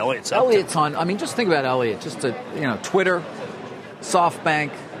of these Elliott's on. I mean, just think about Elliott. Just Twitter,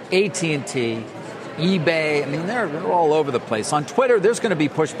 SoftBank, AT&T, eBay. I mean, they're all over the place. On Twitter, there's going to be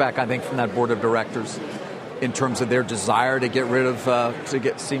pushback, I think, from that board of directors in terms of their desire to get rid of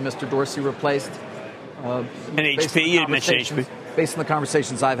see Mr. Dorsey replaced. And HP, you mentioned HP. Based on the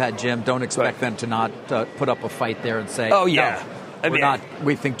conversations I've had, Jim, don't expect them to not put up a fight there and say, "Oh yeah." No,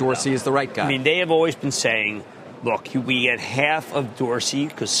 we think Dorsey is the right guy. I mean, they have always been saying, look, we get half of Dorsey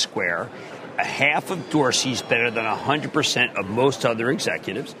because Square. A half of Dorsey is better than 100% of most other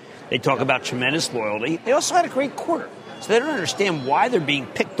executives. They talk about tremendous loyalty. They also had a great quarter. So they don't understand why they're being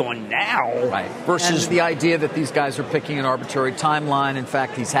picked on now. Right. Versus the idea that these guys are picking an arbitrary timeline. In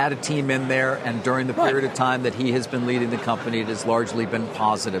fact, he's had a team in there, and during the period of time that he has been leading the company, it has largely been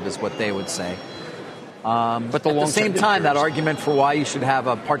positive, is what they would say. But at the same time, that argument for why you should have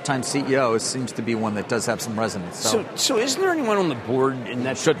a part-time CEO seems to be one that does have some resonance. So isn't there anyone on the board in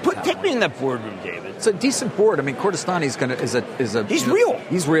that? Take me in that boardroom, David. It's a decent board. I mean, Kordestani's He's real.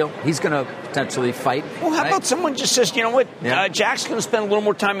 He's real. He's going to potentially fight. Well, how about someone just says, you know what, Jack's going to spend a little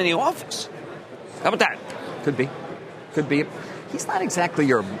more time in the office? How about that? Could be. He's not exactly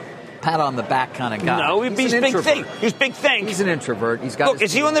your pat on the back kind of guy. No, he's big thing. He's big thing. He's an introvert. He's got. Look,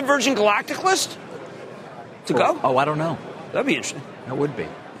 is he on the Virgin Galactic list to go? Oh, I don't know. That'd be interesting. That would be.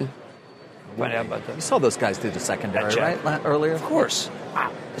 Find out about that. You saw those guys do the secondary, right? Earlier? Of course.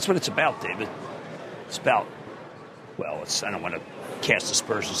 Wow. That's what it's about, David. It's about, I don't want to cast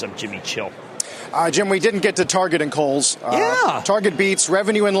aspersions on Jimmy Chill. Jim, we didn't get to Target and Kohl's. Target beats,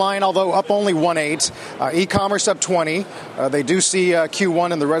 revenue in line, although up only 1.8. E-commerce up 20. They do see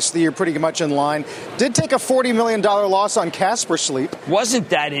Q1 and the rest of the year pretty much in line. Did take a $40 million loss on Casper Sleep. Wasn't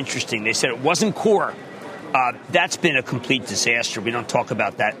that interesting? They said it wasn't core. That's been a complete disaster. We don't talk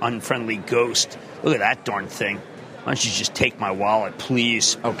about that unfriendly ghost. Look at that darn thing. Why don't you just take my wallet,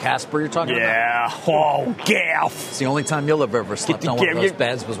 please? Oh, Casper you're talking about? Yeah. Oh, gaff. It's the only time you'll have ever slept on one of those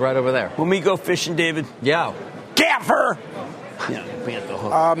beds was right over there. When we go fishing, David? Yeah. Gaffer! Yeah, we at the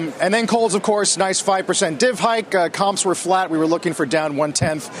hook. And then Kohl's, of course, nice 5% div hike. Comps were flat. We were looking for down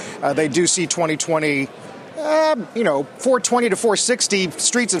 1/10. They do see 2020... 420 to 460,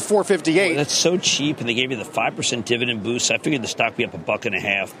 streets at 458. Boy, that's so cheap, and they gave you the 5% dividend boost. I figured the stock would be up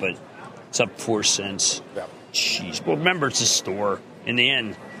 $1.50, but it's up 4 cents. Yeah. Jeez. Well, remember, it's a store. In the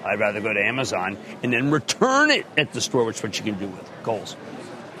end, I'd rather go to Amazon and then return it at the store, which is what you can do with Kohl's.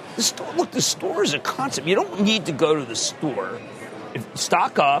 The store is a concept. You don't need to go to the store. If you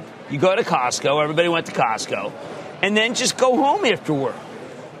stock up, you go to Costco. Everybody went to Costco. And then just go home after work.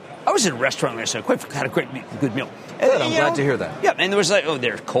 I was in a restaurant last night. Had a good meal. Good, I'm glad to hear that. Yeah, and there was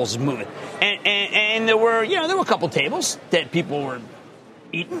there, Kohl's is moving. And there were a couple tables that people were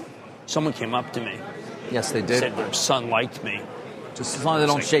eating. Someone came up to me. Yes, they did. Said their son liked me. Just as long as they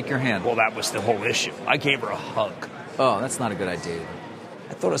don't shake your hand. Well, that was the whole issue. I gave her a hug. Oh, that's not a good idea.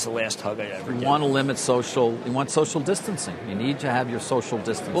 I thought it was the last hug I ever did. You want to limit you want social distancing. You need to have your social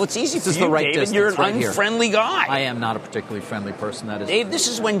distance. Well, it's easy this for you, the right David. You're an unfriendly guy. I am not a particularly friendly person. That is. Dave, this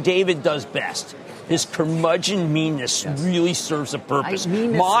is when David does best. His curmudgeon meanness really serves a purpose.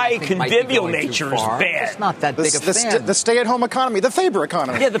 My convivial nature is bad. It's not that big a fan. The stay-at-home economy, the Faber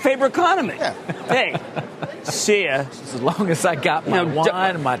economy. Yeah, the Faber economy. Yeah. Hey, see ya. As long as I got my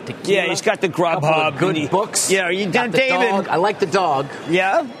wine and my tequila. Yeah, he's got the Grubhub. Good books. Yeah, are you done, David? Dog. I like the dog.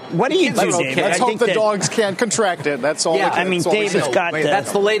 Yeah? What do you do, David? Let's hope the dogs can't contract it. That's all. Yeah, David's got Wait,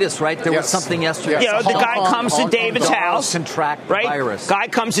 that's the latest, right? There was something yesterday. Yeah, the guy comes to David's house. Contract the virus. Guy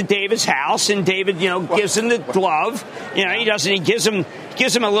comes to David's house, and David, gives him the glove. He doesn't. He gives him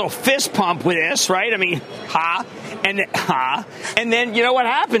a little fist pump with this, right? I mean, and then you know what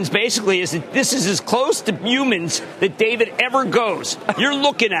happens basically is that this is as close to humans that David ever goes. You're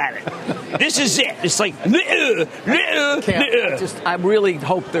looking at it. This is it. It's like I really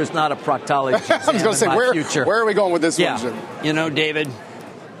hope there's not a proctology exam I was going to say, where are we going with this one, Jim? David,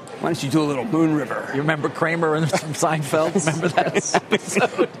 why don't you do a little Moon River? You remember Cramer and Seinfeld? Remember that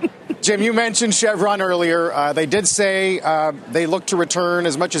episode? Jim, you mentioned Chevron earlier. They did say they look to return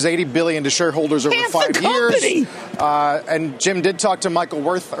as much as $80 billion to shareholders over 5 years. And Jim did talk to Michael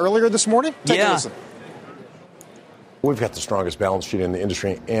Wirth earlier this morning. Take a listen. We've got the strongest balance sheet in the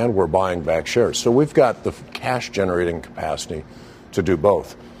industry, and we're buying back shares. So we've got the cash-generating capacity to do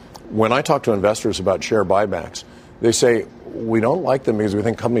both. When I talk to investors about share buybacks, they say, we don't like them because we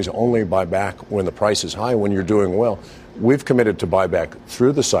think companies only buy back when the price is high, when you're doing well. We've committed to buy back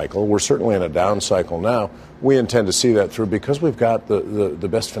through the cycle. We're certainly in a down cycle now. We intend to see that through because we've got the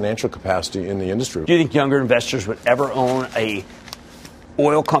best financial capacity in the industry. Do you think younger investors would ever own a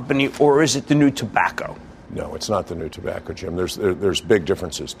oil company, or is it the new tobacco? No, it's not the new tobacco, Jim. There's big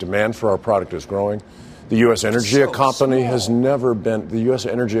differences. Demand for our product is growing. The U.S. energy economy has never been, the U.S.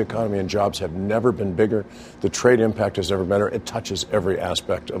 energy economy and jobs have never been bigger. The trade impact has never been better. It touches every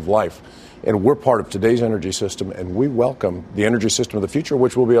aspect of life. And we're part of today's energy system, and we welcome the energy system of the future,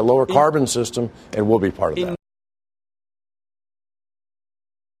 which will be a lower carbon system, and we'll be part of that.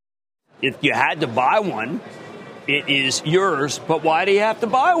 If you had to buy one, it is yours, but why do you have to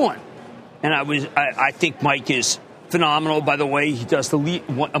buy one? And I think Mike is phenomenal, by the way. He does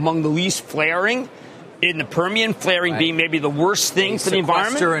among the least flaring. In the Permian, flaring being maybe the worst thing for the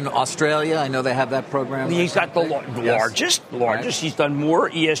environment. In Australia, I know they have that program. He's got the largest. Right. He's done more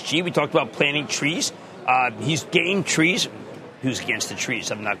ESG. We talked about planting trees. He's gained trees. who's against the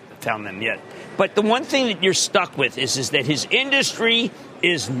trees. I've not found them yet. But the one thing that you're stuck with is that his industry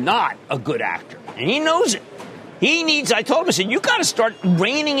is not a good actor. And he knows it. I told him, I said, you got to start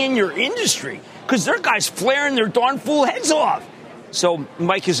reining in your industry because their guys flaring their darn fool heads off. So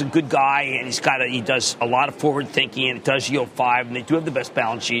Mike is a good guy, and he does a lot of forward thinking, and it does yield 5, and they do have the best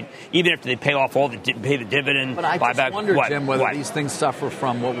balance sheet, even after they pay off pay the dividend. But I just wonder, Jim, whether these things suffer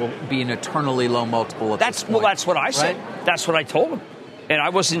from what will be an eternally low multiple at this point. Well, that's what I said. Right? That's what I told him. And I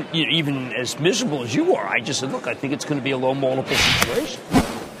wasn't even as miserable as you are. I just said, look, I think it's going to be a low multiple situation.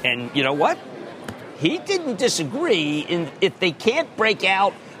 And you know what? He didn't disagree if they can't break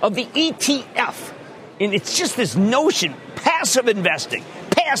out of the ETF. And it's just this notion, passive investing.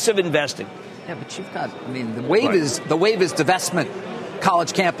 Yeah, but you've got, the wave is divestment.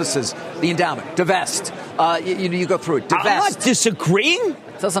 College campuses, the endowment, divest. You go through it, divest. I'm not disagreeing.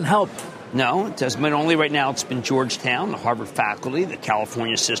 It doesn't help. No, it doesn't. But only right now it's been Georgetown, the Harvard faculty, the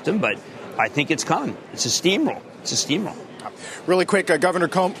California system. But I think it's coming. It's a steamroll. Really quick, Governor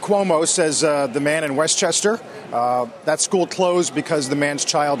Cuomo says the man in Westchester, that school closed because the man's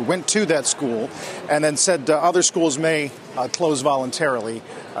child went to that school, and then said other schools may close voluntarily.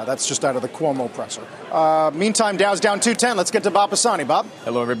 That's just out of the Cuomo presser. Meantime, Dow's down 210. Let's get to Bob Pisani. Bob?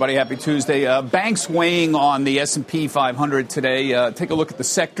 Hello, everybody. Happy Tuesday. Banks weighing on the S&P 500 today. Take a look at the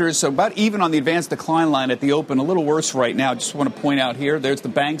sectors. So about even on the advanced decline line at the open, a little worse right now. Just want to point out here, there's the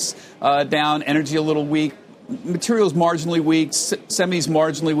banks down, energy a little weak. Materials marginally weak, semis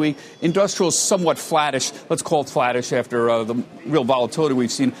marginally weak, industrials somewhat flattish. Let's call it flattish after the real volatility we've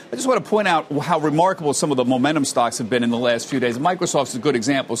seen. I just want to point out how remarkable some of the momentum stocks have been in the last few days. Microsoft's a good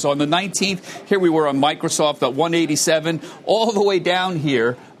example. So on the 19th, here we were on Microsoft at 187, all the way down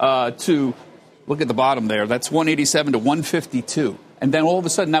here to, look at the bottom there, that's 187 to 152. And then all of a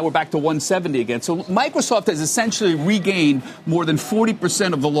sudden, now we're back to 170 again. So Microsoft has essentially regained more than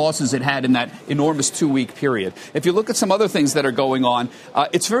 40% of the losses it had in that enormous 2-week period. If you look at some other things that are going on,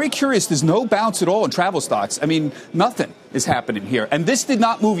 it's very curious. There's no bounce at all in travel stocks. Nothing is happening here. And this did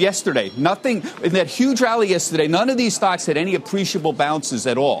not move yesterday. Nothing in that huge rally yesterday. None of these stocks had any appreciable bounces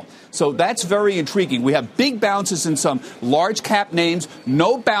at all. So that's very intriguing. We have big bounces in some large cap names,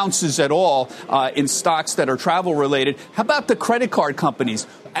 no bounces at all in stocks that are travel related. How about the credit card companies?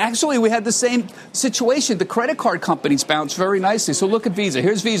 Actually, we had the same situation. The credit card companies bounced very nicely. So look at Visa.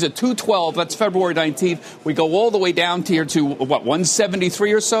 Here's Visa, 212. That's February 19th. We go all the way down here to,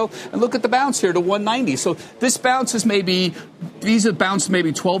 173 or so? And look at the bounce here to 190. So this bounce is Visa bounced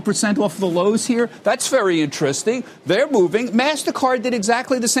maybe 12% off the lows here. That's very interesting. They're moving. MasterCard did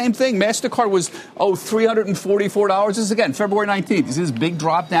exactly the same thing. MasterCard was, $344. This is, again, February 19th. This is a big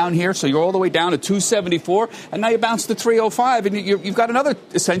drop down here. So you're all the way down to 274. And now you bounce to 305. And you've got another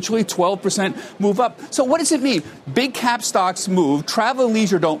essentially 12% move up. So what does it mean? Big cap stocks move. Travel and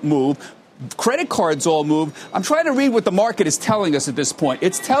leisure don't move. Credit cards all move. I'm trying to read what the market is telling us at this point.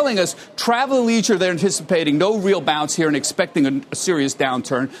 It's telling us travel and leisure, they're anticipating no real bounce here and expecting a serious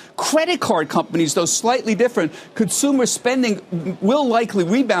downturn. Credit card companies, though slightly different, consumer spending will likely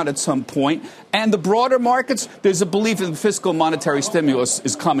rebound at some point. And the broader markets, there's a belief in fiscal monetary stimulus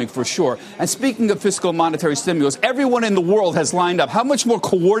is coming for sure. And speaking of fiscal monetary stimulus, everyone in the world has lined up. How much more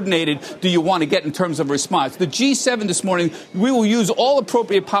coordinated do you want to get in terms of response? The G7 this morning, we will use all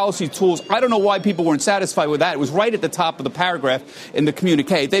appropriate policy tools. I don't know why people weren't satisfied with that. It was right at the top of the paragraph in the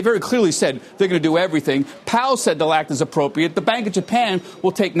communique. They very clearly said they're going to do everything. Powell said they'll act as appropriate. The Bank of Japan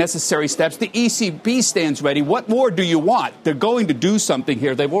will take necessary steps. The ECB stands ready. What more do you want? They're going to do something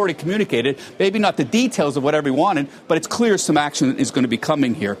here. They've already communicated. Maybe not the details of whatever we wanted, but it's clear some action is going to be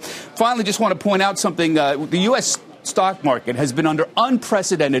coming here. Finally, just want to point out something. The U.S. stock market has been under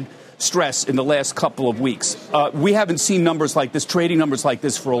unprecedented stress in the last couple of weeks. We haven't seen numbers like this, trading numbers like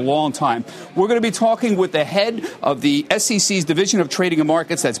this, for a long time. We're going to be talking with the head of the SEC's Division of Trading and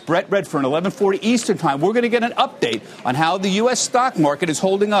Markets. That's Brett Redfern, 11:40 Eastern Time. We're going to get an update on how the U.S. stock market is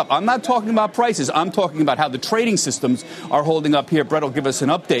holding up. I'm not talking about prices. I'm talking about how the trading systems are holding up here. Brett will give us an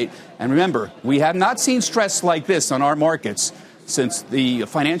update. And remember, we have not seen stress like this on our markets since the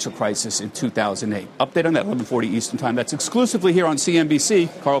financial crisis in 2008. Update on that, 11:40 Eastern Time. That's exclusively here on CNBC.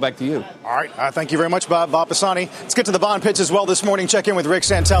 Carl, back to you. All right. Thank you very much, Bob Pisani. Let's get to the bond pitch as well this morning. Check in with Rick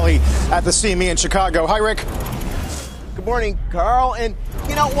Santelli at the CME in Chicago. Hi, Rick. Good morning, Carl. And,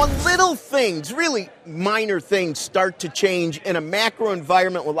 when little things, really minor things, start to change in a macro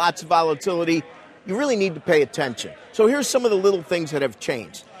environment with lots of volatility, you really need to pay attention. So here's some of the little things that have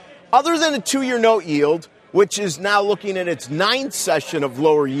changed. Other than a 2-year note yield, which is now looking at its 9th session of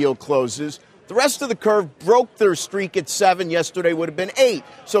lower yield closes, The rest of the curve broke their streak at 7. Yesterday would have been 8.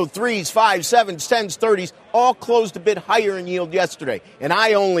 So 3s, 5s, 7s, 10s, 30s all closed a bit higher in yield yesterday. And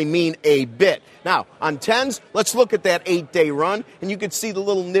I only mean a bit. Now, on 10s, let's look at that 8-day run. And you can see the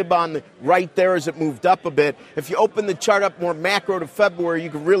little nib on the right there as it moved up a bit. If you open the chart up more macro to February, you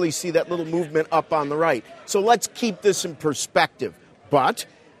can really see that little movement up on the right. So let's keep this in perspective. But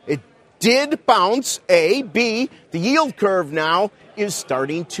it did bounce, A. B, the yield curve now is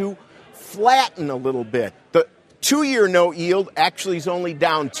starting to flatten a little bit. The 2-year note yield actually is only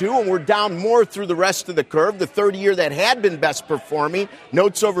down 2, and we're down more through the rest of the curve. The 30-year that had been best performing,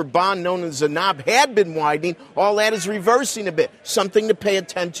 notes over bond known as the knob, had been widening. All that is reversing a bit, something to pay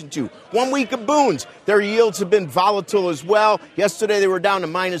attention to. 1 week of boons, their yields have been volatile as well. Yesterday they were down to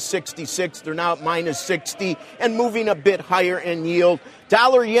minus 66. They're now at minus 60 and moving a bit higher in yield.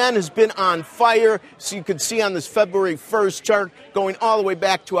 Dollar yen has been on fire, so you can see on this February 1st chart going all the way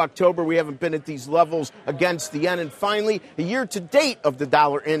back to October. We haven't been at these levels against the yen. And finally, the year-to-date of the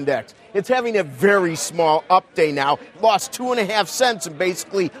dollar index. It's having a very small up day now. Lost 2.5 cents in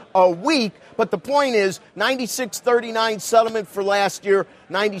basically a week. But the point is, 96.39 settlement for last year,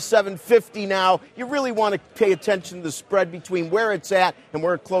 97.50 now. You really want to pay attention to the spread between where it's at and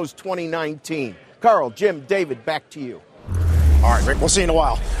where it closed 2019. Carl, Jim, David, back to you. All right, Rick, we'll see you in a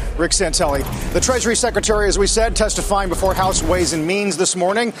while. Rick Santelli, the Treasury Secretary, as we said, testifying before House Ways and Means this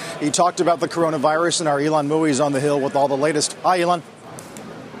morning. He talked about the coronavirus, and our Elon Mui is on the Hill with all the latest. Hi, Elon.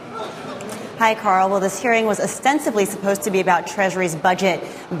 Hi, Carl. Well, this hearing was ostensibly supposed to be about Treasury's budget,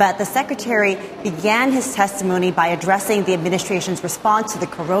 but the Secretary began his testimony by addressing the administration's response to the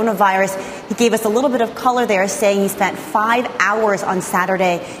coronavirus. He gave us a little bit of color there, saying he spent 5 hours on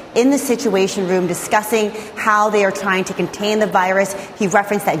Saturday in the Situation Room discussing how they are trying to contain the virus. He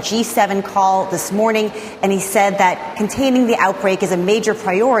referenced that G7 call this morning, and he said that containing the outbreak is a major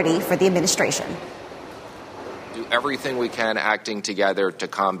priority for the administration. Do everything we can acting together to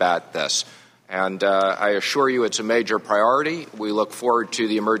combat this. And I assure you it's a major priority. We look forward to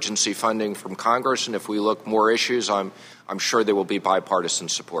the emergency funding from Congress, and if we look more issues, I'm sure there will be bipartisan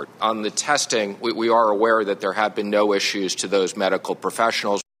support. On the testing, we are aware that there have been no issues to those medical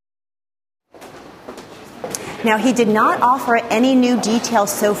professionals. Now, he did not offer any new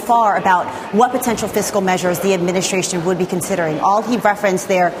details so far about what potential fiscal measures the administration would be considering. All he referenced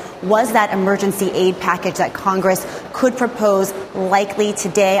there was that emergency aid package that Congress could propose likely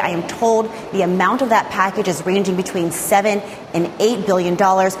today. I am told the amount of that package is ranging between $7 and $8 billion.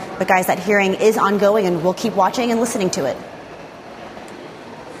 But, guys, that hearing is ongoing, and we'll keep watching and listening to it.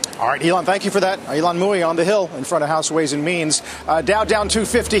 All right, Elon, thank you for that. Elon Mui on the Hill in front of House Ways and Means. Dow down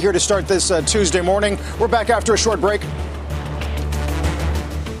 250 here to start this Tuesday morning. We're back after a short break.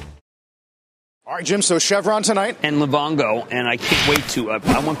 All right, Jim, so Chevron tonight. And Livongo, and I can't wait to,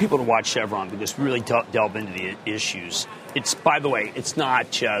 I want people to watch Chevron because really delve into the issues. It's, by the way, it's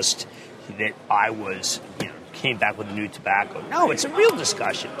not just that I came back with a new tobacco. No, it's a real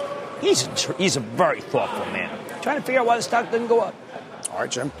discussion. He's a very thoughtful man. Trying to figure out why the stock didn't go up. All right,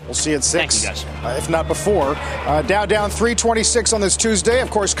 Jim. We'll see you at 6. Thank you, guys. If not before. Dow down 326 on this Tuesday.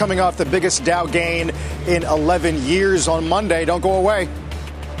 Of course, coming off the biggest Dow gain in 11 years on Monday. Don't go away.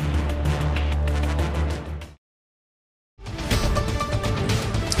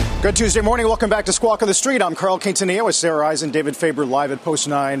 Good Tuesday morning. Welcome back to Squawk on the Street. I'm Carl Quintanilla with Sarah Eisen, David Faber live at Post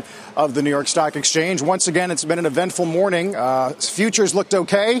 9 of the New York Stock Exchange. Once again, it's been an eventful morning. Futures looked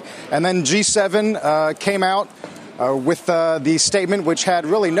okay, and then G7 came out with the statement, which had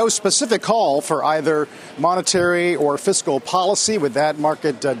really no specific call for either monetary or fiscal policy. With that,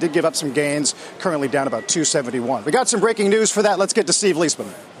 market did give up some gains, currently down about 271. We got some breaking news for that. Let's get to Steve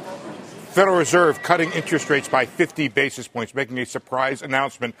Leisman. Federal Reserve cutting interest rates by 50 basis points, making a surprise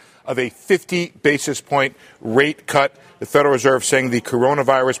announcement of a 50 basis point rate cut. The Federal Reserve saying the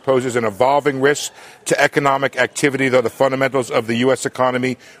coronavirus poses an evolving risk to economic activity, though the fundamentals of the U.S.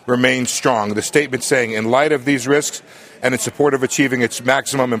 economy remain strong. The statement saying, in light of these risks and in support of achieving its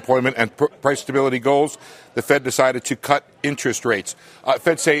maximum employment and price stability goals, the Fed decided to cut interest rates.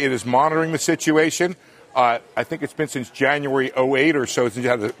 Fed say it is monitoring the situation. I think it's been since January 08 or so since you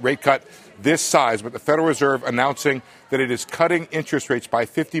had a rate cut this size, but the Federal Reserve announcing that it is cutting interest rates by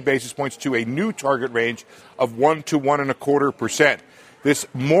 50 basis points to a new target range of 1 to 1.25%. This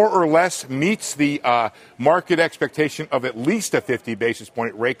more or less meets the market expectation of at least a 50 basis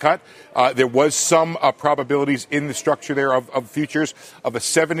point rate cut. There was some probabilities in the structure there of futures of a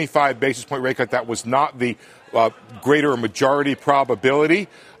 75 basis point rate cut. That was not the greater majority probability.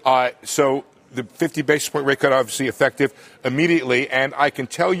 So The 50 basis point rate cut obviously effective immediately. And I can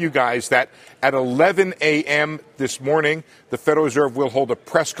tell you guys that at 11 a.m. this morning, the Federal Reserve will hold a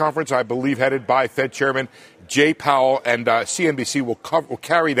press conference, I believe, headed by Fed Chairman Jay Powell, and CNBC will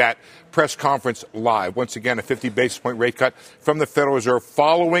carry that press conference live. Once again, a 50 basis point rate cut from the Federal Reserve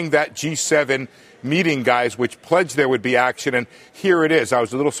following that G7 meeting, guys, which pledged there would be action. And here it is. I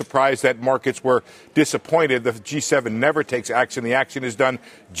was a little surprised that markets were disappointed. The G7 never takes action. The action is done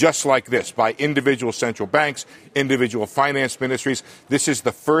just like this by individual central banks, individual finance ministries. This is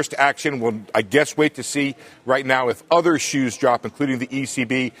the first action. We'll, I guess, wait to see right now if other shoes drop, including the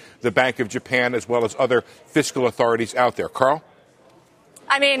ECB, the Bank of Japan, as well as other fiscal authorities out there. Carl?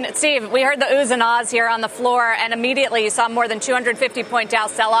 I mean, Steve, we heard the oohs and ahs here on the floor, and immediately you saw more than 250-point Dow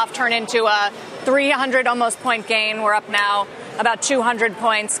sell-off turn into a 300 almost point gain. We're up now about 200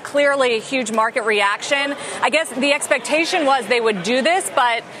 points. Clearly a huge market reaction. I guess the expectation was they would do this,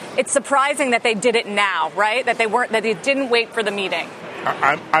 but it's surprising that they did it now, right? That they didn't wait for the meeting.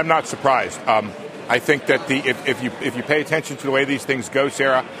 I'm not surprised. I think that if you pay attention to the way these things go,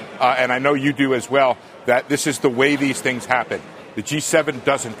 Sarah, and I know you do as well, that this is the way these things happen. The G7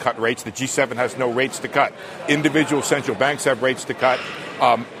 doesn't cut rates. The G7 has no rates to cut. Individual central banks have rates to cut.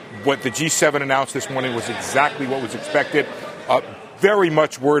 What the G7 announced this morning was exactly what was expected. Very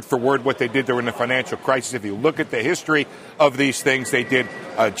much word for word what they did during the financial crisis. If you look at the history of these things, they did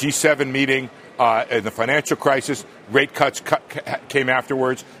a G7 meeting in the financial crisis. Rate cuts came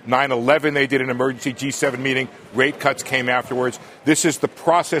afterwards. 9/11, they did an emergency G7 meeting. Rate cuts came afterwards. This is the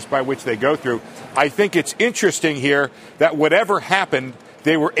process by which they go through. I think it's interesting here that whatever happened,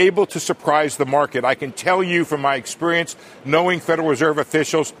 they were able to surprise the market. I can tell you from my experience, knowing Federal Reserve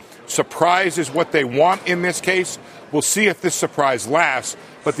officials, surprise is what they want in this case. We'll see if this surprise lasts.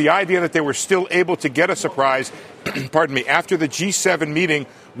 But the idea that they were still able to get a surprise, pardon me, after the G7 meeting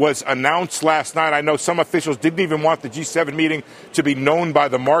was announced last night. I know some officials didn't even want the G7 meeting to be known by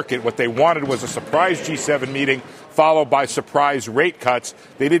the market. What they wanted was a surprise G7 meeting followed by surprise rate cuts.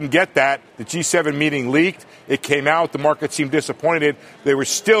 They didn't get that. The G7 meeting leaked. It came out. The market seemed disappointed. They were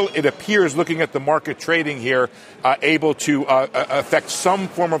still, it appears, looking at the market trading here, able to affect some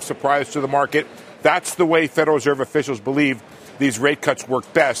form of surprise to the market. That's the way Federal Reserve officials believe these rate cuts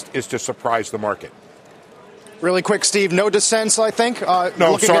work best, is to surprise the market. Really quick, Steve, no dissents, I think?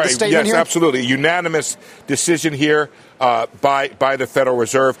 No, looking sorry. At the statement Yes, here? absolutely. Unanimous decision here by the Federal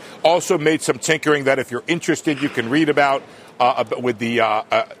Reserve. Also made some tinkering that if you're interested, you can read about with the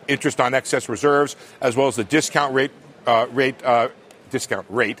interest on excess reserves, as well as the discount rate.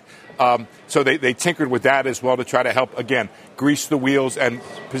 So they tinkered with that as well to try to help, again, grease the wheels and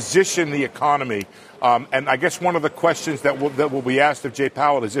position the economy. And I guess one of the questions that will be asked of Jay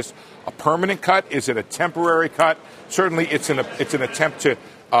Powell is this a permanent cut? Is it a temporary cut? Certainly, it's an attempt to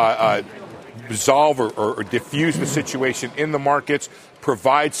resolve or diffuse the situation in the markets,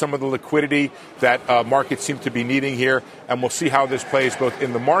 provide some of the liquidity that markets seem to be needing here, and we'll see how this plays both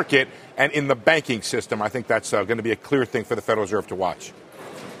in the market and in the banking system. I think that's going to be a clear thing for the Federal Reserve to watch.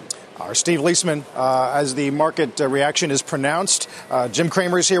 Steve Leisman, as the market reaction is pronounced. Jim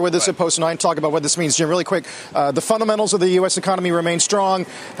Cramer is here with us at Post 9. Talk about what this means. Jim, really quick, the fundamentals of the U.S. economy remain strong.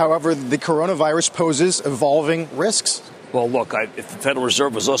 However, the coronavirus poses evolving risks. Well, look, if the Federal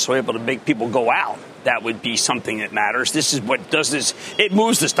Reserve was also able to make people go out, that would be something that matters. This is what does this. It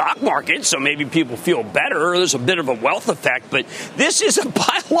moves the stock market, so maybe people feel better. There's a bit of a wealth effect, but this is a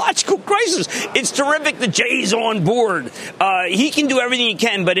biological crisis. It's terrific that Jay's on board. He can do everything he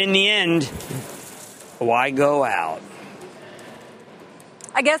can, but in the end, why go out?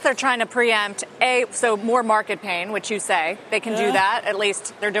 I guess they're trying to preempt, so more market pain, which you say. They can do that. At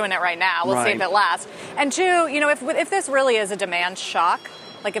least they're doing it right now. We'll see if it lasts. And two, if this really is a demand shock,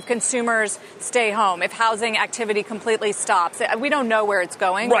 like if consumers stay home, if housing activity completely stops, we don't know where it's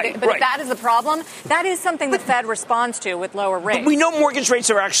going. But if that is the problem, that is something the Fed responds to with lower rates. But we know mortgage rates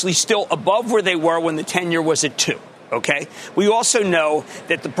are actually still above where they were when the 10-year was at 2. Okay. We also know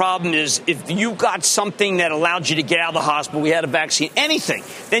that the problem is if you got something that allowed you to get out of the hospital, we had a vaccine, anything,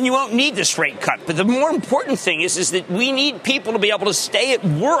 then you won't need this rate cut. But the more important thing is that we need people to be able to stay at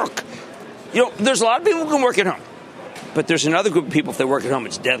work. There's a lot of people who can work at home, but there's another group of people, if they work at home,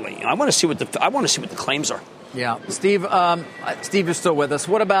 it's deadly. I want to see what the claims are. Yeah. Steve, you're still with us.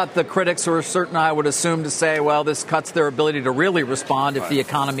 What about the critics who are certain, I would assume, to say, well, this cuts their ability to really respond if the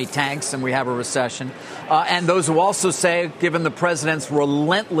economy tanks and we have a recession? And those who also say, given the president's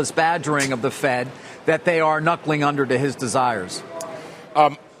relentless badgering of the Fed, that they are knuckling under to his desires?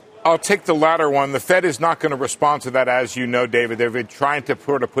 I'll take the latter one. The Fed is not going to respond to that, as you know, David. They've been trying to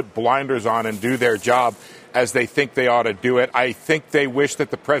put blinders on and do their job as they think they ought to do it. I think they wish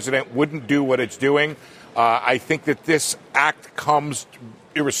that the president wouldn't do what it's doing. I think that this act comes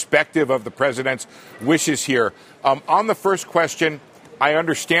irrespective of the president's wishes here. On the first question, I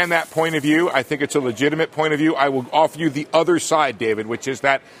understand that point of view. I think it's a legitimate point of view. I will offer you the other side, David, which is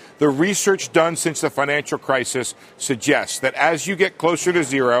that the research done since the financial crisis suggests that as you get closer to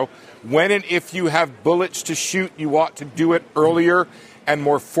zero, when and if you have bullets to shoot, you ought to do it earlier and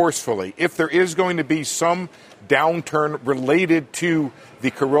more forcefully. If there is going to be some downturn related to the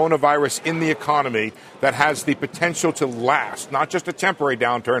coronavirus in the economy that has the potential to last, not just a temporary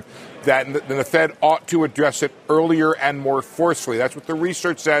downturn, then the Fed ought to address it earlier and more forcefully. That's what the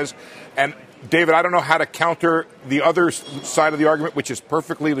research says. And David, I don't know how to counter the other side of the argument, which is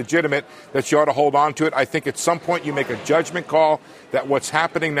perfectly legitimate, that you ought to hold on to it. I think at some point you make a judgment call that what's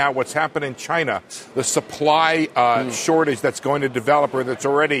happening now, what's happened in China, the supply shortage that's going to develop or that's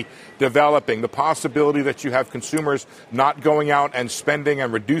already developing, the possibility that you have consumers not going out and spending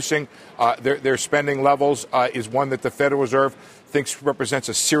and reducing their spending levels is one that the Federal Reserve thinks represents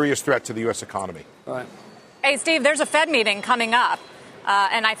a serious threat to the U.S. economy. All right. Hey, Steve, there's a Fed meeting coming up.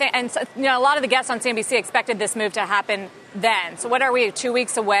 And I think, a lot of the guests on CNBC expected this move to happen then. So what are we, 2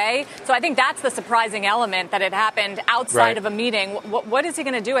 weeks away? So I think that's the surprising element, that it happened outside of a meeting. What is he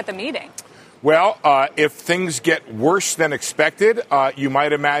going to do at the meeting? Well, if things get worse than expected, you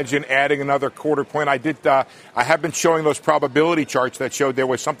might imagine adding another quarter point. I have been showing those probability charts that showed there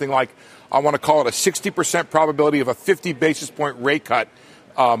was something like, I want to call it a 60% probability of a 50 basis point rate cut.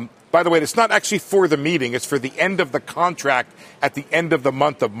 By the way, it's not actually for the meeting. It's for the end of the contract at the end of the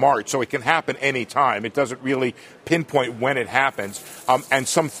month of March. So it can happen any time. It doesn't really pinpoint when it happens. And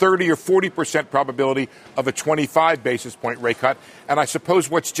some 30 or 40% probability of a 25 basis point rate cut. And I suppose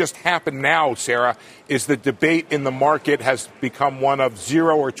what's just happened now, Sarah, is the debate in the market has become one of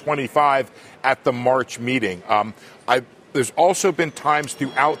 0 or 25 at the March meeting. There's also been times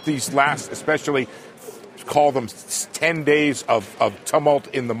throughout these last, especially call them 10 days of tumult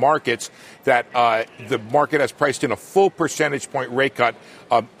in the markets, that the market has priced in a full percentage point rate cut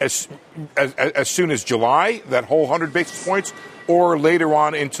as soon as July, that whole 100 basis points, or later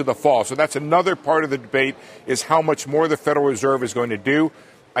on into the fall. So that's another part of the debate, is how much more the Federal Reserve is going to do.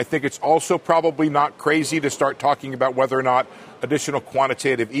 I think it's also probably not crazy to start talking about whether or not additional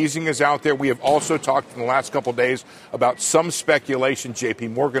quantitative easing is out there. We have also talked in the last couple of days about some speculation, J.P.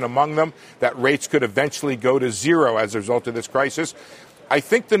 Morgan among them, that rates could eventually go to zero as a result of this crisis. I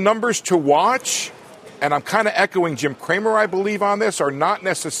think the numbers to watch, and I'm kind of echoing Jim Cramer, I believe, on this, are not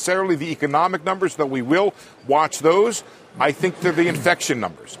necessarily the economic numbers, though we will watch those. I think they're the infection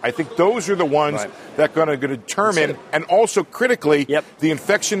numbers. I think those are the ones that are going to determine, and also critically, the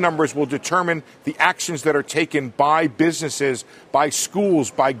infection numbers will determine the actions that are taken by businesses, by schools,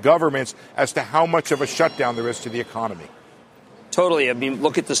 by governments, as to how much of a shutdown there is to the economy. Totally. I mean,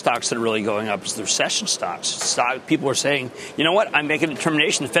 look at the stocks that are really going up. It's the recession stocks. People are saying, you know what, I'm making a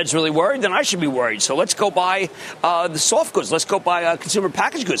determination. The Fed's really worried, then I should be worried. So let's go buy the soft goods. Let's go buy consumer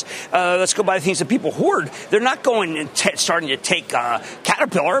packaged goods. Let's go buy the things that people hoard. They're not going and starting to take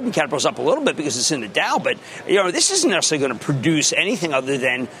Caterpillar. I mean, Caterpillar's up a little bit because it's in the Dow. But, this isn't necessarily going to produce anything other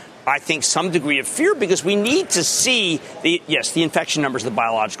than, I think, some degree of fear, because we need to see the infection numbers, the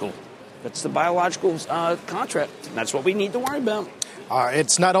biological. That's the biological contract. That's what we need to worry about.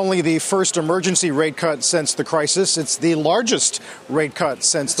 It's not only the first emergency rate cut since the crisis, it's the largest rate cut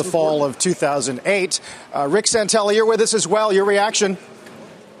since the fall of 2008. Rick Santelli, you're with us as well. Your reaction?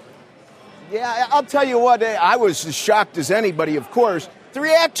 Yeah, I'll tell you what, I was as shocked as anybody, of course. The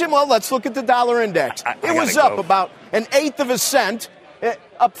reaction, well, let's look at the dollar index. It was up about 1/8 of a cent.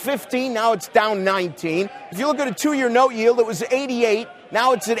 Up 15, now it's down 19. If you look at a 2-year note yield, it was 88.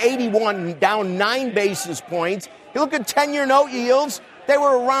 Now it's at 81, down 9 basis points. You look at 10-year note yields, they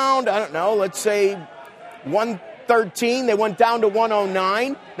were around, let's say 113. They went down to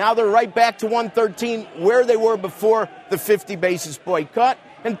 109. Now they're right back to 113, where they were before the 50 basis point cut.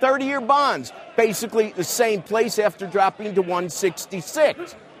 And 30-year bonds, basically the same place after dropping to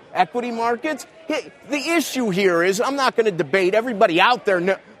 166. Equity markets, the issue here is, I'm not going to debate. Everybody out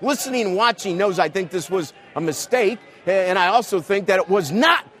there listening and watching knows I think this was a mistake. And I also think that it was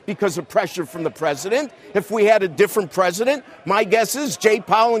not because of pressure from the president. If we had a different president, my guess is Jay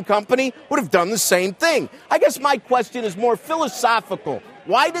Powell and company would have done the same thing. I guess my question is more philosophical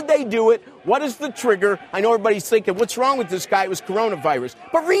Why did they do it? What is the trigger? I know everybody's thinking, what's wrong with this guy? It was coronavirus.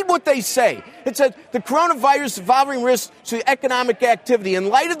 But read what they say. It said the coronavirus involving risks to economic activity. In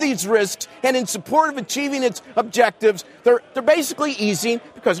light of these risks and in support of achieving its objectives, they're basically easing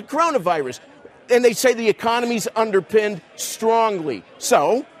because of coronavirus. And they say the economy's underpinned strongly.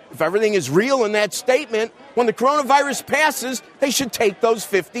 So, if everything is real in that statement, when the coronavirus passes, they should take those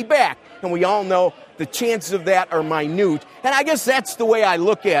 50 back. And we all know the chances of that are minute. And I guess that's the way I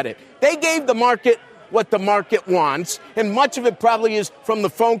look at it. They gave the market what the market wants, and much of it probably is from the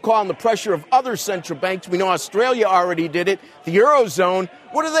phone call and the pressure of other central banks. We know Australia already did it, the Eurozone.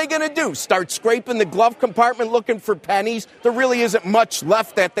 What are they going to do? Start scraping the glove compartment looking for pennies? There really isn't much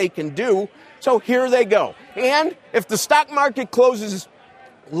left that they can do. So here they go. And if the stock market closes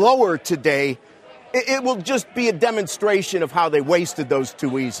lower today, it will just be a demonstration of how they wasted those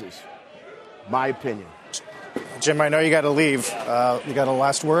two eases. My opinion. Jim, I know you got to leave. You got a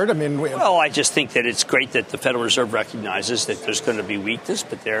last word? I mean, well, I just think that it's great that the Federal Reserve recognizes that there's going to be weakness,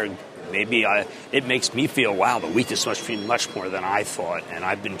 but it makes me feel, wow, the weakness must be much more than I thought. And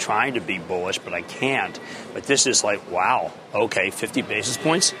I've been trying to be bullish, but I can't. But this is like, wow, okay, 50 basis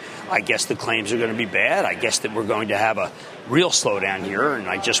points. I guess the claims are going to be bad. I guess that we're going to have a real slowdown here. And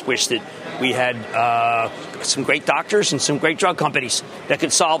I just wish that we had some great doctors and some great drug companies that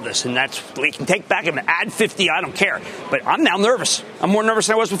could solve this. And we can take back and add 50. I don't care. But I'm now nervous. I'm more nervous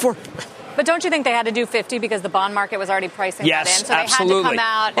than I was before. But don't you think they had to do 50 because the bond market was already pricing that in? So absolutely. They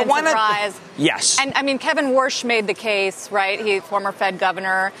had to come out and surprise. Yes. And, I mean, Kevin Warsh made the case, right, he's former Fed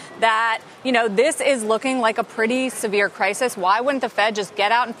governor, that, this is looking like a pretty severe crisis. Why wouldn't the Fed just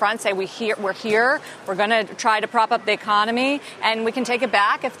get out in front, say, we're here, we're going to try to prop up the economy, and we can take it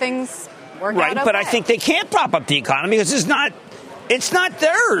back if things work out okay? Right, but I think they can't prop up the economy because it's not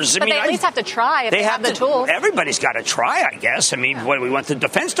theirs. But they at least have to try if they have the tools. Everybody's got to try, I guess. I mean, what do we want the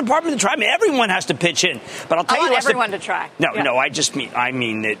Defense Department to try? I mean, everyone has to pitch in. But I'll tell you, I want everyone to try. No, I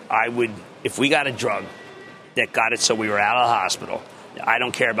mean that I would, if we got a drug that got it so we were out of the hospital, I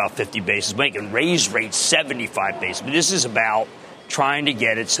don't care about 50 basis. We can raise rates 75 basis. But this is about trying to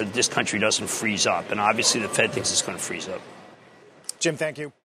get it so that this country doesn't freeze up. And obviously the Fed thinks it's going to freeze up. Jim, thank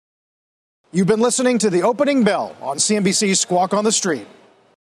you. You've been listening to The Opening Bell on CNBC's Squawk on the Street.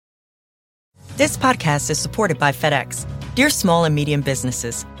 This podcast is supported by FedEx. Dear small and medium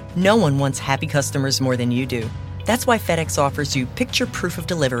businesses, no one wants happy customers more than you do. That's why FedEx offers you picture proof of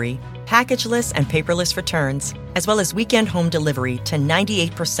delivery, packageless and paperless returns, as well as weekend home delivery to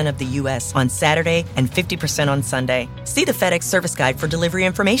 98% of the U.S. on Saturday and 50% on Sunday. See the FedEx service guide for delivery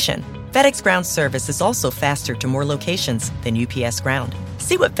information. FedEx Ground service is also faster to more locations than UPS Ground.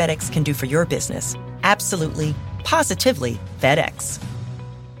 See what FedEx can do for your business. Absolutely, positively FedEx.